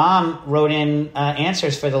 Nastasia, your mom wrote in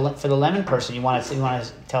answers for the lemon person. You want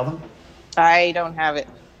to tell them? I don't have it.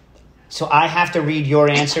 So I have to read your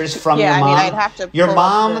answers from your mom. I'd have to. Your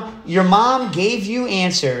mom gave you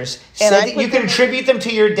answers, said that you could attribute them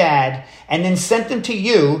to your dad, and then sent them to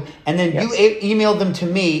you, and then you emailed them to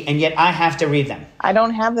me, and yet I have to read them. I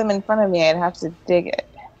don't have them in front of me. I'd have to dig it.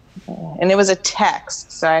 And it was a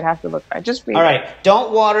text, so I'd have to look. I just read. All right.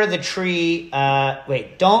 Don't water the tree.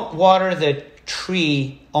 Don't water the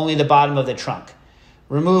tree. Only the bottom of the trunk.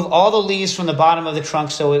 Remove all the leaves from the bottom of the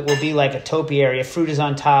trunk so it will be like a topiary. Fruit is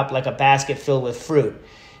on top like a basket filled with fruit.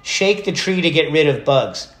 Shake the tree to get rid of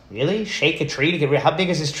bugs. Really? Shake a tree to get rid of... How big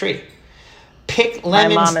is this tree? Pick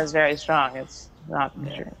lemons... My mom is very strong. It's not the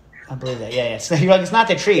tree. I believe that. Yeah. So you're like, it's not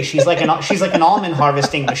the tree. She's like an almond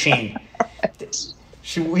harvesting machine.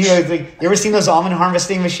 You ever seen those almond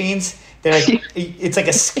harvesting machines? They're like, it's like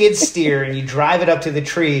a skid steer, and you drive it up to the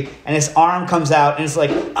tree, and this arm comes out, and it's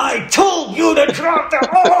like, I told you to drop the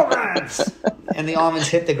almonds! And the almonds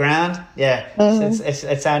hit the ground. Yeah. Mm-hmm.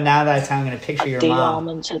 It's how now that's how I'm going to picture your mom. The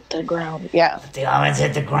almonds hit the ground. Yeah. The almonds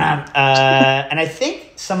hit the ground. And I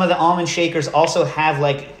think some of the almond shakers also have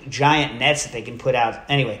like giant nets that they can put out.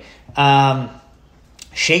 Anyway,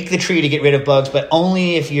 shake the tree to get rid of bugs, but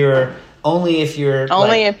only if you're Lopez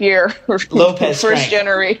first strength.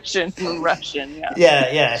 Generation Russian.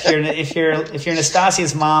 Yeah. If you're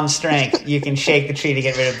Nastasia's mom's strength, you can shake the tree to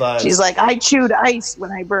get rid of bugs. She's like, I chewed ice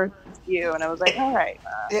when I birthed you, and I was like, all right.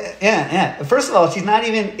 Yeah. First of all, she's not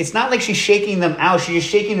even. It's not like she's shaking them out. She's just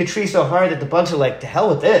shaking the tree so hard that the bugs are like, "To hell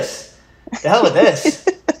with this! To hell with this!"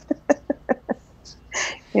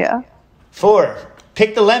 Yeah. 4.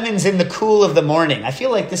 Pick the lemons in the cool of the morning. I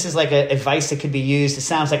feel like this is like a advice that could be used. It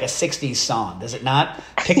sounds like a 60s song, does it not?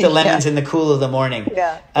 Pick the lemons in the cool of the morning.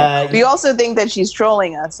 Yeah. We also think that she's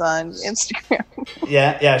trolling us on Instagram.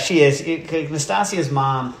 Yeah, she is. Nastasia's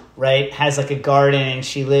mom, right, has like a garden, and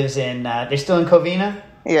she lives in, they're still in Covina?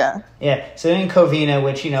 Yeah. So they're in Covina,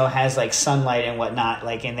 which, has like sunlight and whatnot,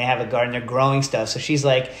 like, and they have a garden, they're growing stuff. So she's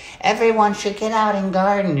like, everyone should get out and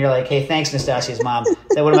garden. You're like, hey, thanks, Nastasia's mom.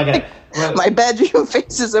 So what am I going to... My bedroom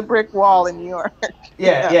faces a brick wall in New York.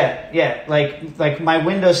 Yeah. Like my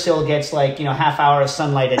windowsill gets like, half hour of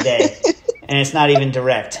sunlight a day, and it's not even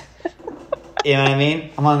direct. You know what I mean?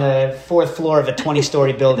 I'm on the 4th floor of a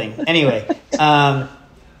 20-story building. Anyway, the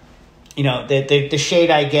shade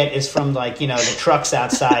I get is from like, the trucks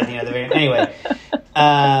outside, anyway.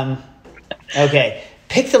 Okay.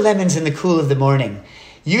 Pick the lemons in the cool of the morning.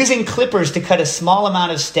 Using clippers to cut a small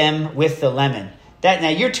amount of stem with the lemon. Now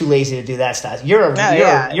you're too lazy to do that, Stas. You're a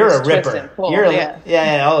ripper.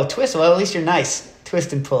 Twist. Well, at least you're nice.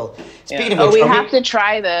 Twist and pull. Speaking of which, we have to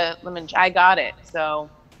try the lemon. I got it. So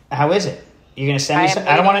how is it? You're gonna send me some?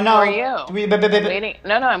 I don't want to know. For you. I'm waiting.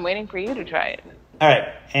 No, I'm waiting for you to try it. All right,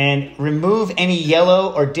 and remove any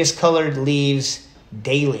yellow or discolored leaves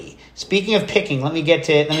daily. Speaking of picking, let me get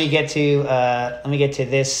to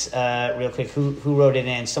this real quick. Who wrote it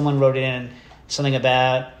in? Someone wrote it in. Something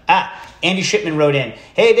about... Andy Shipman wrote in,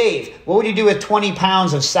 hey, Dave, what would you do with 20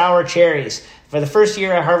 pounds of sour cherries? For the first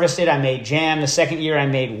year I harvested, I made jam. The second year I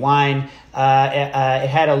made wine. It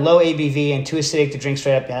had a low ABV and too acidic to drink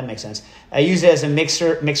straight up. Yeah, that makes sense. I used it as a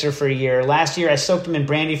mixer for a year. Last year I soaked them in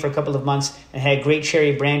brandy for a couple of months and had great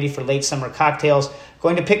cherry brandy for late summer cocktails.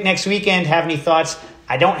 Going to pick next weekend. Have any thoughts?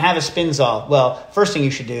 I don't have a Spinzall. Well, first thing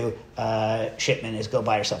you should do, Shipman, is go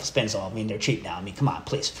buy yourself a Spinzall. I mean, they're cheap now. I mean, come on,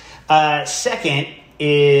 please. Second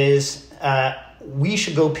is we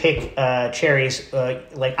should go pick cherries.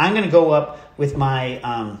 I'm going to go up with my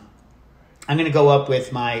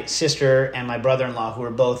sister and my brother-in-law, who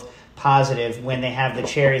are both positive when they have the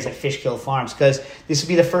cherries at Fishkill Farms, because this will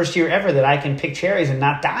be the first year ever that I can pick cherries and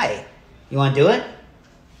not die. You want to do it?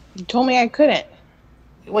 You told me I couldn't.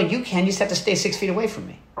 Well, you can. You just have to stay 6 feet away from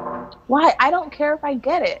me. Why? I don't care if I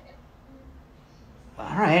get it.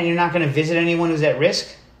 All right. You're not going to visit anyone who's at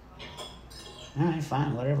risk? All right,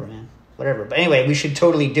 fine. Whatever, man. Whatever. But anyway, we should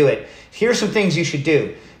totally do it. Here's some things you should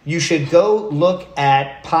do. You should go look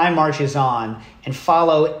at Pie Marches On and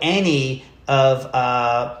follow any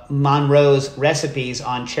of Monroe's recipes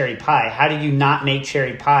on cherry pie. How do you not make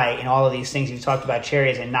cherry pie in all of these things you've talked about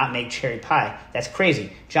cherries and not make cherry pie? That's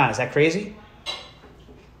crazy. John, is that crazy?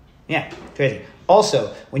 Yeah, crazy.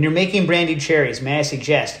 Also, when you're making brandied cherries, may I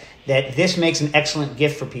suggest that this makes an excellent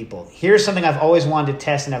gift for people. Here's something I've always wanted to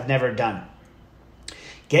test and I've never done.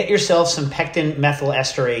 Get yourself some pectin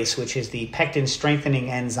methylesterase, which is the pectin strengthening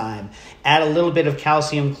enzyme. Add a little bit of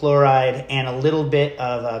calcium chloride and a little bit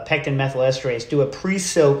of pectin methylesterase. Do a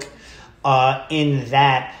pre-soak in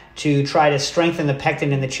that to try to strengthen the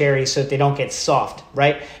pectin in the cherries so that they don't get soft,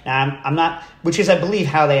 right? Now, I'm not, which is, I believe,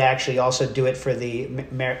 how they actually also do it for the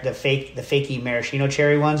fakey maraschino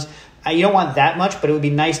cherry ones. You don't want that much, but it would be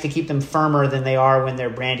nice to keep them firmer than they are when they're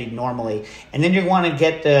brandied normally. And then you want to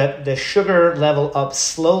get the sugar level up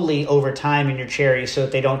slowly over time in your cherries so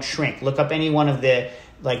that they don't shrink. Look up any one of the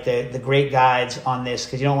great guides on this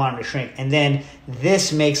because you don't want them to shrink. And then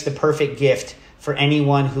this makes the perfect gift for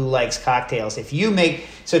anyone who likes cocktails. If you make,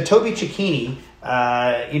 so Toby Cecchini,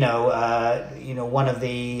 one of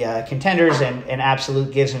the contenders, and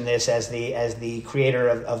Absolute gives him this as the creator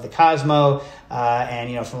of the Cosmo,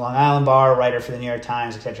 and from Long Island Bar, writer for the New York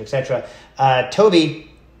Times, et cetera, et cetera. Toby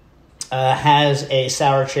has a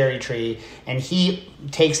sour cherry tree, and he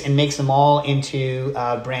takes and makes them all into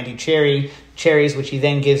brandied cherries, which he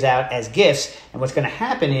then gives out as gifts. And what's going to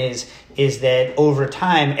happen is that over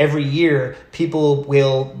time, every year, people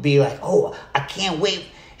will be like, "Oh, I can't wait.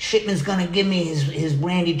 Shipman's going to give me his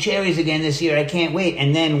brandied cherries again this year. I can't wait."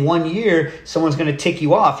 And then one year, someone's going to tick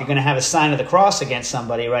you off. You're going to have a sign of the cross against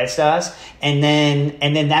somebody, right, Stas? And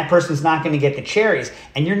then that person's not going to get the cherries.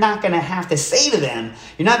 And you're not going to have to say to them,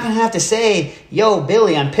 you're not going to have to say, "Yo,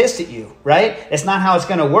 Billy, I'm pissed at you," right? That's not how it's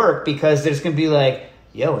going to work, because there's going to be like,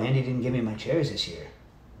 "Yo, Andy didn't give me my cherries this year.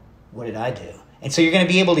 What did I do?" And so you're going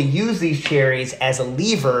to be able to use these cherries as a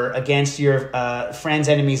lever against your friends,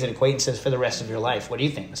 enemies, and acquaintances for the rest of your life. What do you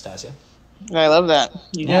think, Nastasia? I love that.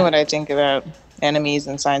 You know what I think about enemies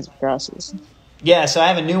and signs of crosses. Yeah, so I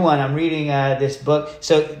have a new one. I'm reading this book.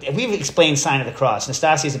 So we've explained Sign of the Cross.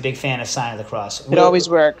 Nastasia's a big fan of Sign of the Cross. It always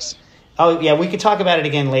works. Oh, yeah, we could talk about it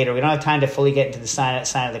again later. We don't have time to fully get into the sign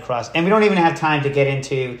of the cross. And we don't even have time to get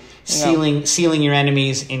into sealing your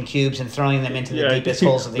enemies in cubes and throwing them into the deepest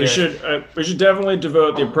holes of the earth. We should definitely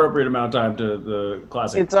devote the appropriate amount of time to the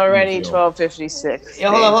classic. It's already 12:56.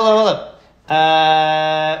 Yeah, hold on.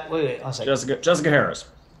 Wait, 1 second. Jessica Harris.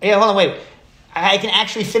 Yeah, hold on, wait. I can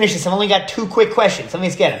actually finish this. I've only got 2 quick questions. Let me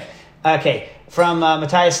just get them. Okay. From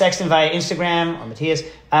Matthias Sexton via Instagram, or Matthias.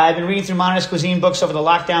 I've been reading through Modernist Cuisine books over the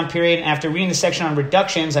lockdown period, and after reading the section on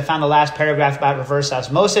reductions, I found the last paragraph about reverse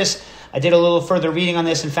osmosis. I did a little further reading on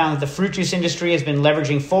this and found that the fruit juice industry has been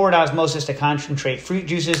leveraging forward osmosis to concentrate fruit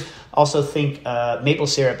juices. Also think maple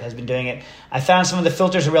syrup has been doing it. I found some of the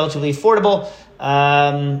filters are relatively affordable.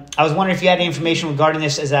 I was wondering if you had any information regarding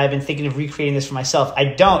this, as I've been thinking of recreating this for myself. I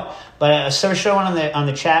don't, but Sir Showan on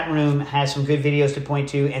the chat room has some good videos to point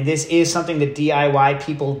to, and this is something that DIY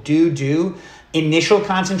people do. Initial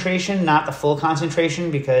concentration, not the full concentration,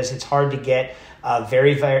 because it's hard to get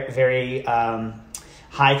very, very, very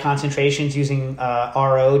high concentrations using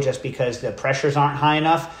RO, just because the pressures aren't high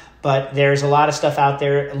enough. But there's a lot of stuff out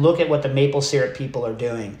there. Look at what the maple syrup people are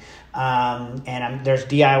doing. There's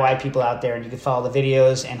DIY people out there, and you can follow the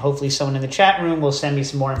videos, and hopefully someone in the chat room will send me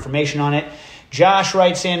some more information on it. Josh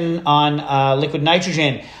writes in on liquid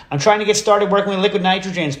nitrogen. I'm trying to get started working with liquid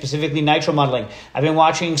nitrogen, specifically nitro modeling. I've been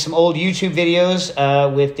watching some old YouTube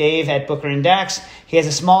videos with Dave at Booker and Dax. He has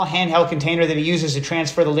a small handheld container that he uses to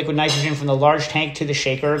transfer the liquid nitrogen from the large tank to the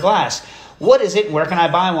shaker or glass. What is it, and where can I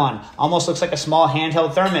buy one? Almost looks like a small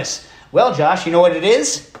handheld thermos. Well, Josh, you know what it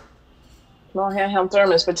is? Small handheld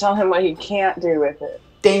thermos, but tell him what he can't do with it.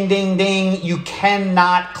 Ding, ding, ding. You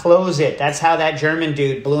cannot close it. That's how that German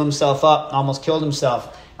dude blew himself up, almost killed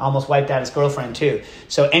himself, almost wiped out his girlfriend too.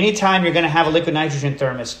 So anytime you're going to have a liquid nitrogen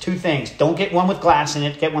thermos, 2 things. Don't get one with glass in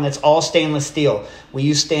it. Get one that's all stainless steel. We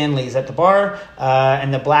use Stanleys at the bar,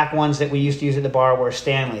 and the black ones that we used to use at the bar were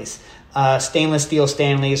Stanleys. Stainless steel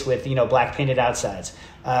Stanleys with, black painted outsides.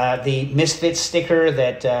 The Misfits sticker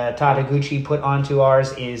that Todd Higuchi put onto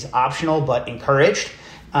ours is optional but encouraged.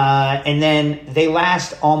 And then they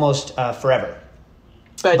last almost forever.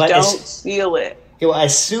 But don't seal it.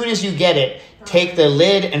 As soon as you get it, take the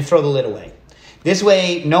lid and throw the lid away. This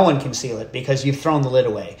way, no one can seal it because you've thrown the lid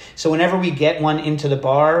away. So whenever we get one into the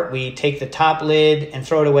bar, we take the top lid and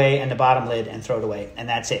throw it away, and the bottom lid and throw it away, and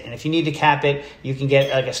that's it. And if you need to cap it, you can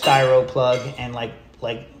get like a styro plug and like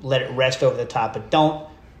let it rest over the top. But don't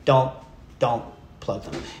plug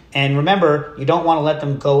them. And remember, you don't want to let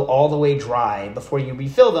them go all the way dry before you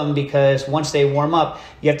refill them, because once they warm up,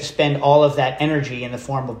 you have to spend all of that energy in the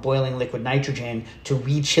form of boiling liquid nitrogen to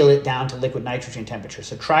re-chill it down to liquid nitrogen temperature.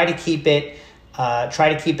 So try to keep it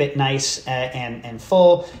nice and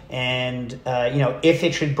full. And if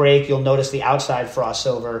it should break, you'll notice the outside frosts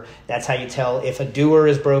over. That's how you tell if a dewar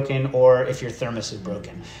is broken or if your thermos is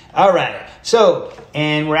broken. All right. So,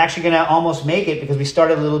 and we're actually going to almost make it because we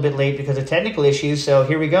started a little bit late because of technical issues. So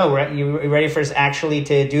here we go. You ready for us actually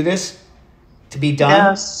to do this? To be done?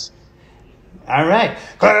 Yes. All right.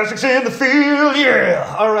 Classics in the field,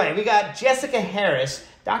 yeah. All right. We got Jessica Harris.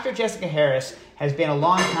 Dr. Jessica Harris has been a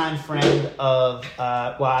longtime friend of,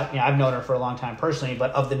 I've known her for a long time personally,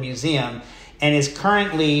 but of the museum, and is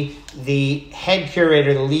currently the head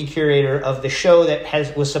curator, the lead curator of the show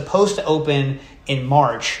that was supposed to open in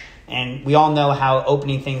March. And we all know how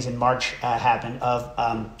opening things in March happen, of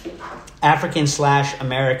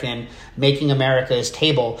African/American Making America's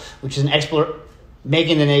Table, which is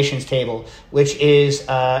Making the Nation's Table, which is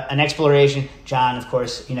an exploration. John, of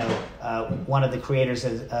course, one of the creators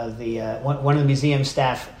of the one of the museum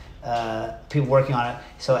staff, people working on it,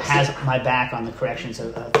 so it has my back on the corrections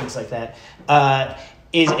of things like that.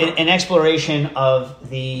 Is an exploration of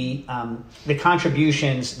the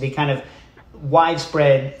contributions, the kind of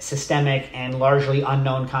widespread, systemic, and largely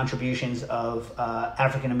unknown contributions of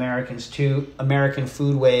African Americans to American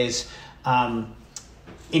foodways.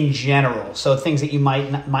 In general, so things that you might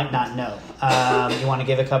not know. You want to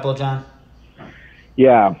give a couple, John?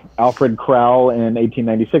 Yeah, Alfred Crowell in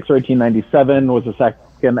 1896 or 1897 was the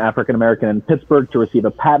second African American in Pittsburgh to receive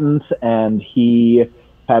a patent, and he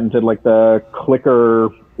patented like the clicker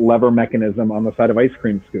lever mechanism on the side of ice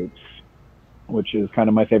cream scoops, which is kind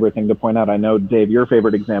of my favorite thing to point out. I know, Dave, your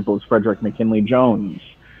favorite example is Frederick McKinley Jones,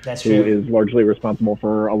 who is largely responsible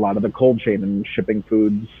for a lot of the cold chain and shipping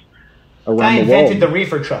foods. The guy invented the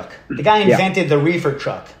reefer truck. The guy invented the reefer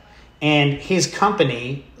truck. And his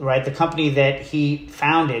company, right, the company that he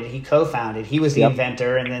co-founded, he was the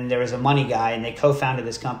inventor, and then there was a money guy, and they co-founded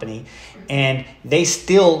this company. And they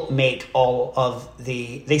still make all of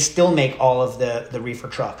the reefer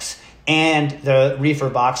trucks and the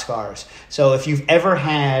reefer boxcars. So if you've ever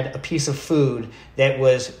had a piece of food that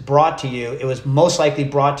was brought to you, it was most likely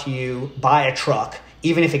brought to you by a truck.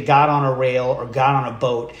 Even if it got on a rail or got on a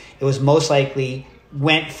boat, it was most likely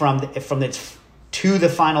went from its to the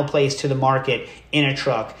final place, to the market, in a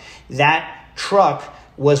truck. That truck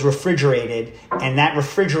was refrigerated, and that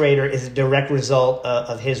refrigerator is a direct result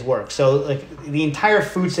of his work. So like the entire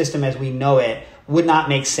food system as we know it would not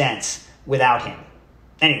make sense without him.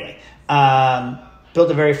 Anyway, built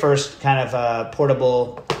the very first kind of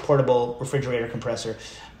portable refrigerator compressor.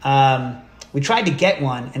 We tried to get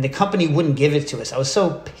one, and the company wouldn't give it to us. I was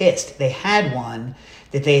so pissed. They had one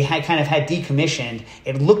that they had decommissioned.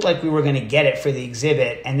 It looked like we were going to get it for the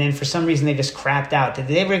exhibit, and then for some reason they just crapped out. Did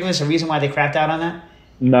they ever give us a reason why they crapped out on that?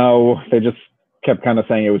 No, they just kept kind of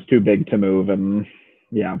saying it was too big to move, and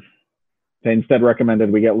yeah. They instead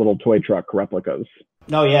recommended we get little toy truck replicas.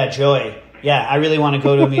 Oh, yeah, joy. Yeah, I really want to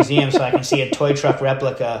go to a museum so I can see a toy truck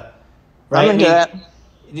replica. Right? I'm into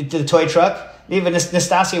it. The toy truck? Even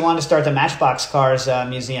Nastasia wanted to start the Matchbox Cars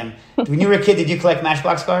Museum. When you were a kid, did you collect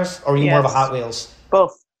Matchbox Cars? Or were you more of a Hot Wheels?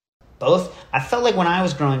 Both. Both? I felt like when I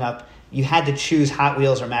was growing up, you had to choose Hot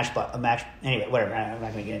Wheels or Anyway, whatever. I'm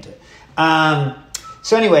not going to get into it.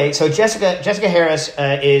 So Jessica Harris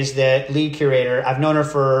is the lead curator. I've known her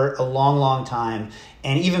for a long, long time.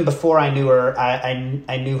 And even before I knew her,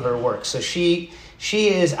 I knew her work. So she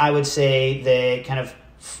is, I would say, the kind of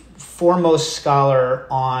foremost scholar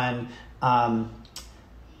on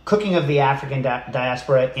cooking of the African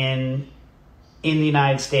diaspora in the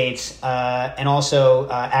United States and also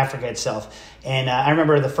Africa itself. And I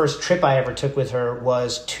remember the first trip I ever took with her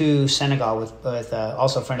was to Senegal with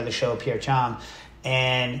also a friend of the show, Pierre Cham.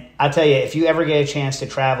 And I'll tell you, if you ever get a chance to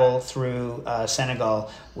travel through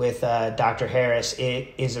Senegal with Dr. Harris,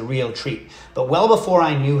 it is a real treat. But well before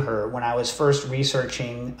I knew her, when I was first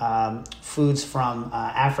researching foods from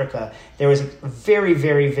Africa, there was very,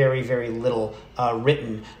 very, very, very little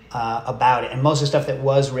written about it. And most of the stuff that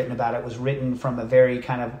was written about it was written from a very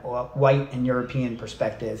kind of white and European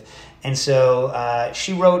perspective. And so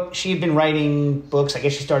she had been writing books. I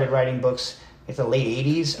guess she started writing books in the late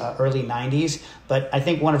 80s, early 90s. But I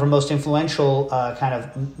think one of her most influential kind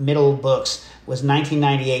of middle books was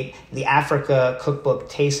 1998, The Africa Cookbook,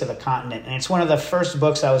 Taste of a Continent. And it's one of the first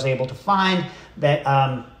books I was able to find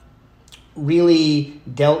that really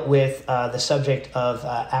dealt with the subject of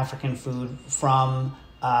African food from,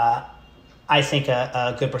 I I think,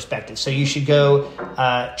 a good perspective. So you should go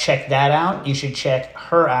check that out. You should check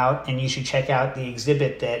her out, and you should check out the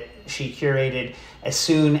exhibit that she curated as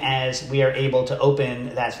soon as we are able to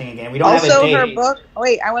open that thing again. We don't have a date. Also, her book.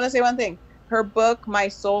 Wait, I want to say one thing. Her book, My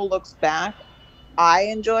Soul Looks Back, I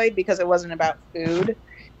enjoyed because it wasn't about food.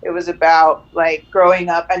 It was about like growing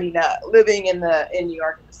up. I mean, living in New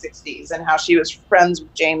York in the '60s, and how she was friends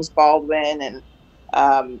with James Baldwin and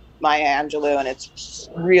Maya Angelou, and it's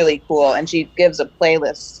really cool. And she gives a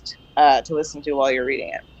playlist to listen to while you're reading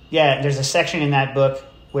it. Yeah, there's a section in that book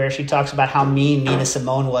where she talks about how mean Nina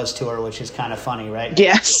Simone was to her, which is kind of funny, right?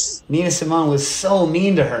 Yes. Nina Simone was so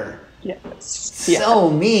mean to her. Yes. So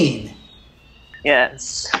mean.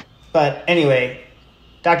 Yes. But anyway,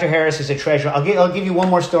 Dr. Harris is a treasure. I'll give you one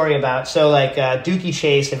more story about, Dooky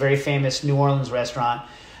Chase, a very famous New Orleans restaurant,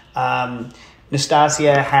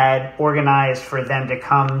 Nastasia had organized for them to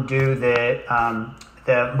come do the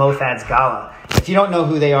MoFads Gala. If you don't know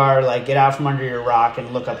who they are, like, get out from under your rock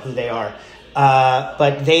and look up who they are.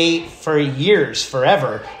 But they, for years,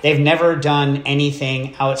 forever, they've never done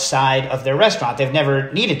anything outside of their restaurant. They've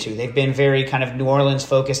never needed to. They've been very kind of New Orleans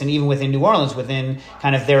focused, and even within New Orleans, within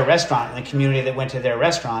kind of their restaurant and the community that went to their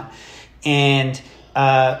restaurant. And,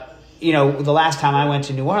 the last time I went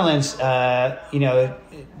to New Orleans,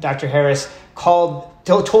 Dr. Harris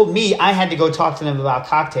told me I had to go talk to them about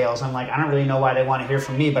cocktails. I'm like, I don't really know why they want to hear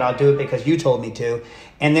from me, but I'll do it because you told me to.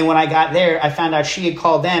 And then when I got there, I found out she had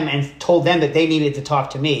called them and told them that they needed to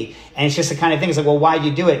talk to me. And it's just the kind of thing. It's like, well, why'd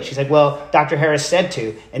you do it? She's like, well, Dr. Harris said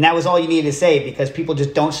to. And that was all you needed to say, because people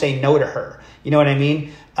just don't say no to her. You know what I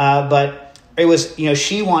mean? But it was,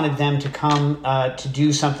 she wanted them to come to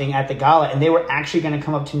do something at the gala. And they were actually going to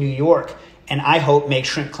come up to New York and I hope make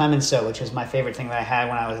shrimp clemenceau, which is my favorite thing that I had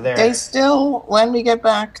when I was there. They still, when we get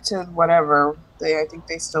back to whatever, I think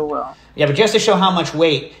they still will. Yeah, but just to show how much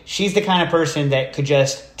weight, she's the kind of person that could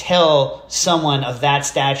just tell someone of that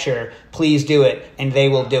stature, please do it, and they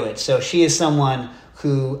will do it. So she is someone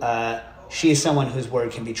whose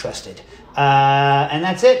word can be trusted. And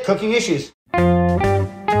that's it. Cooking Issues.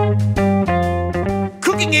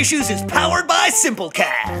 Cooking Issues is powered by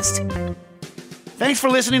Simplecast. Thanks for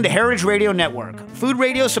listening to Heritage Radio Network, food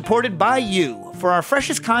radio supported by you. For our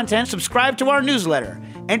freshest content, subscribe to our newsletter.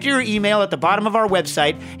 Enter your email at the bottom of our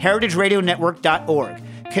website, heritageradionetwork.org.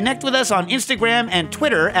 Connect with us on Instagram and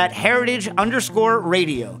Twitter at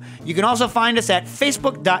heritage_radio. You can also find us at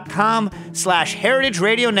facebook.com/Heritage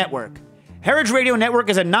Radio Network. Heritage Radio Network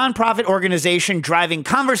is a nonprofit organization driving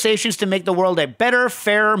conversations to make the world a better,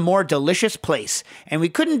 fairer, more delicious place. And we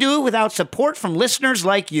couldn't do it without support from listeners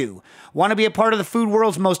like you. Want to be a part of the food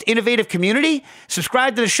world's most innovative community?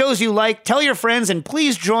 Subscribe to the shows you like, tell your friends, and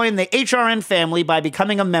please join the HRN family by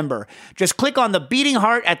becoming a member. Just click on the beating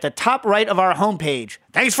heart at the top right of our homepage.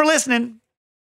 Thanks for listening.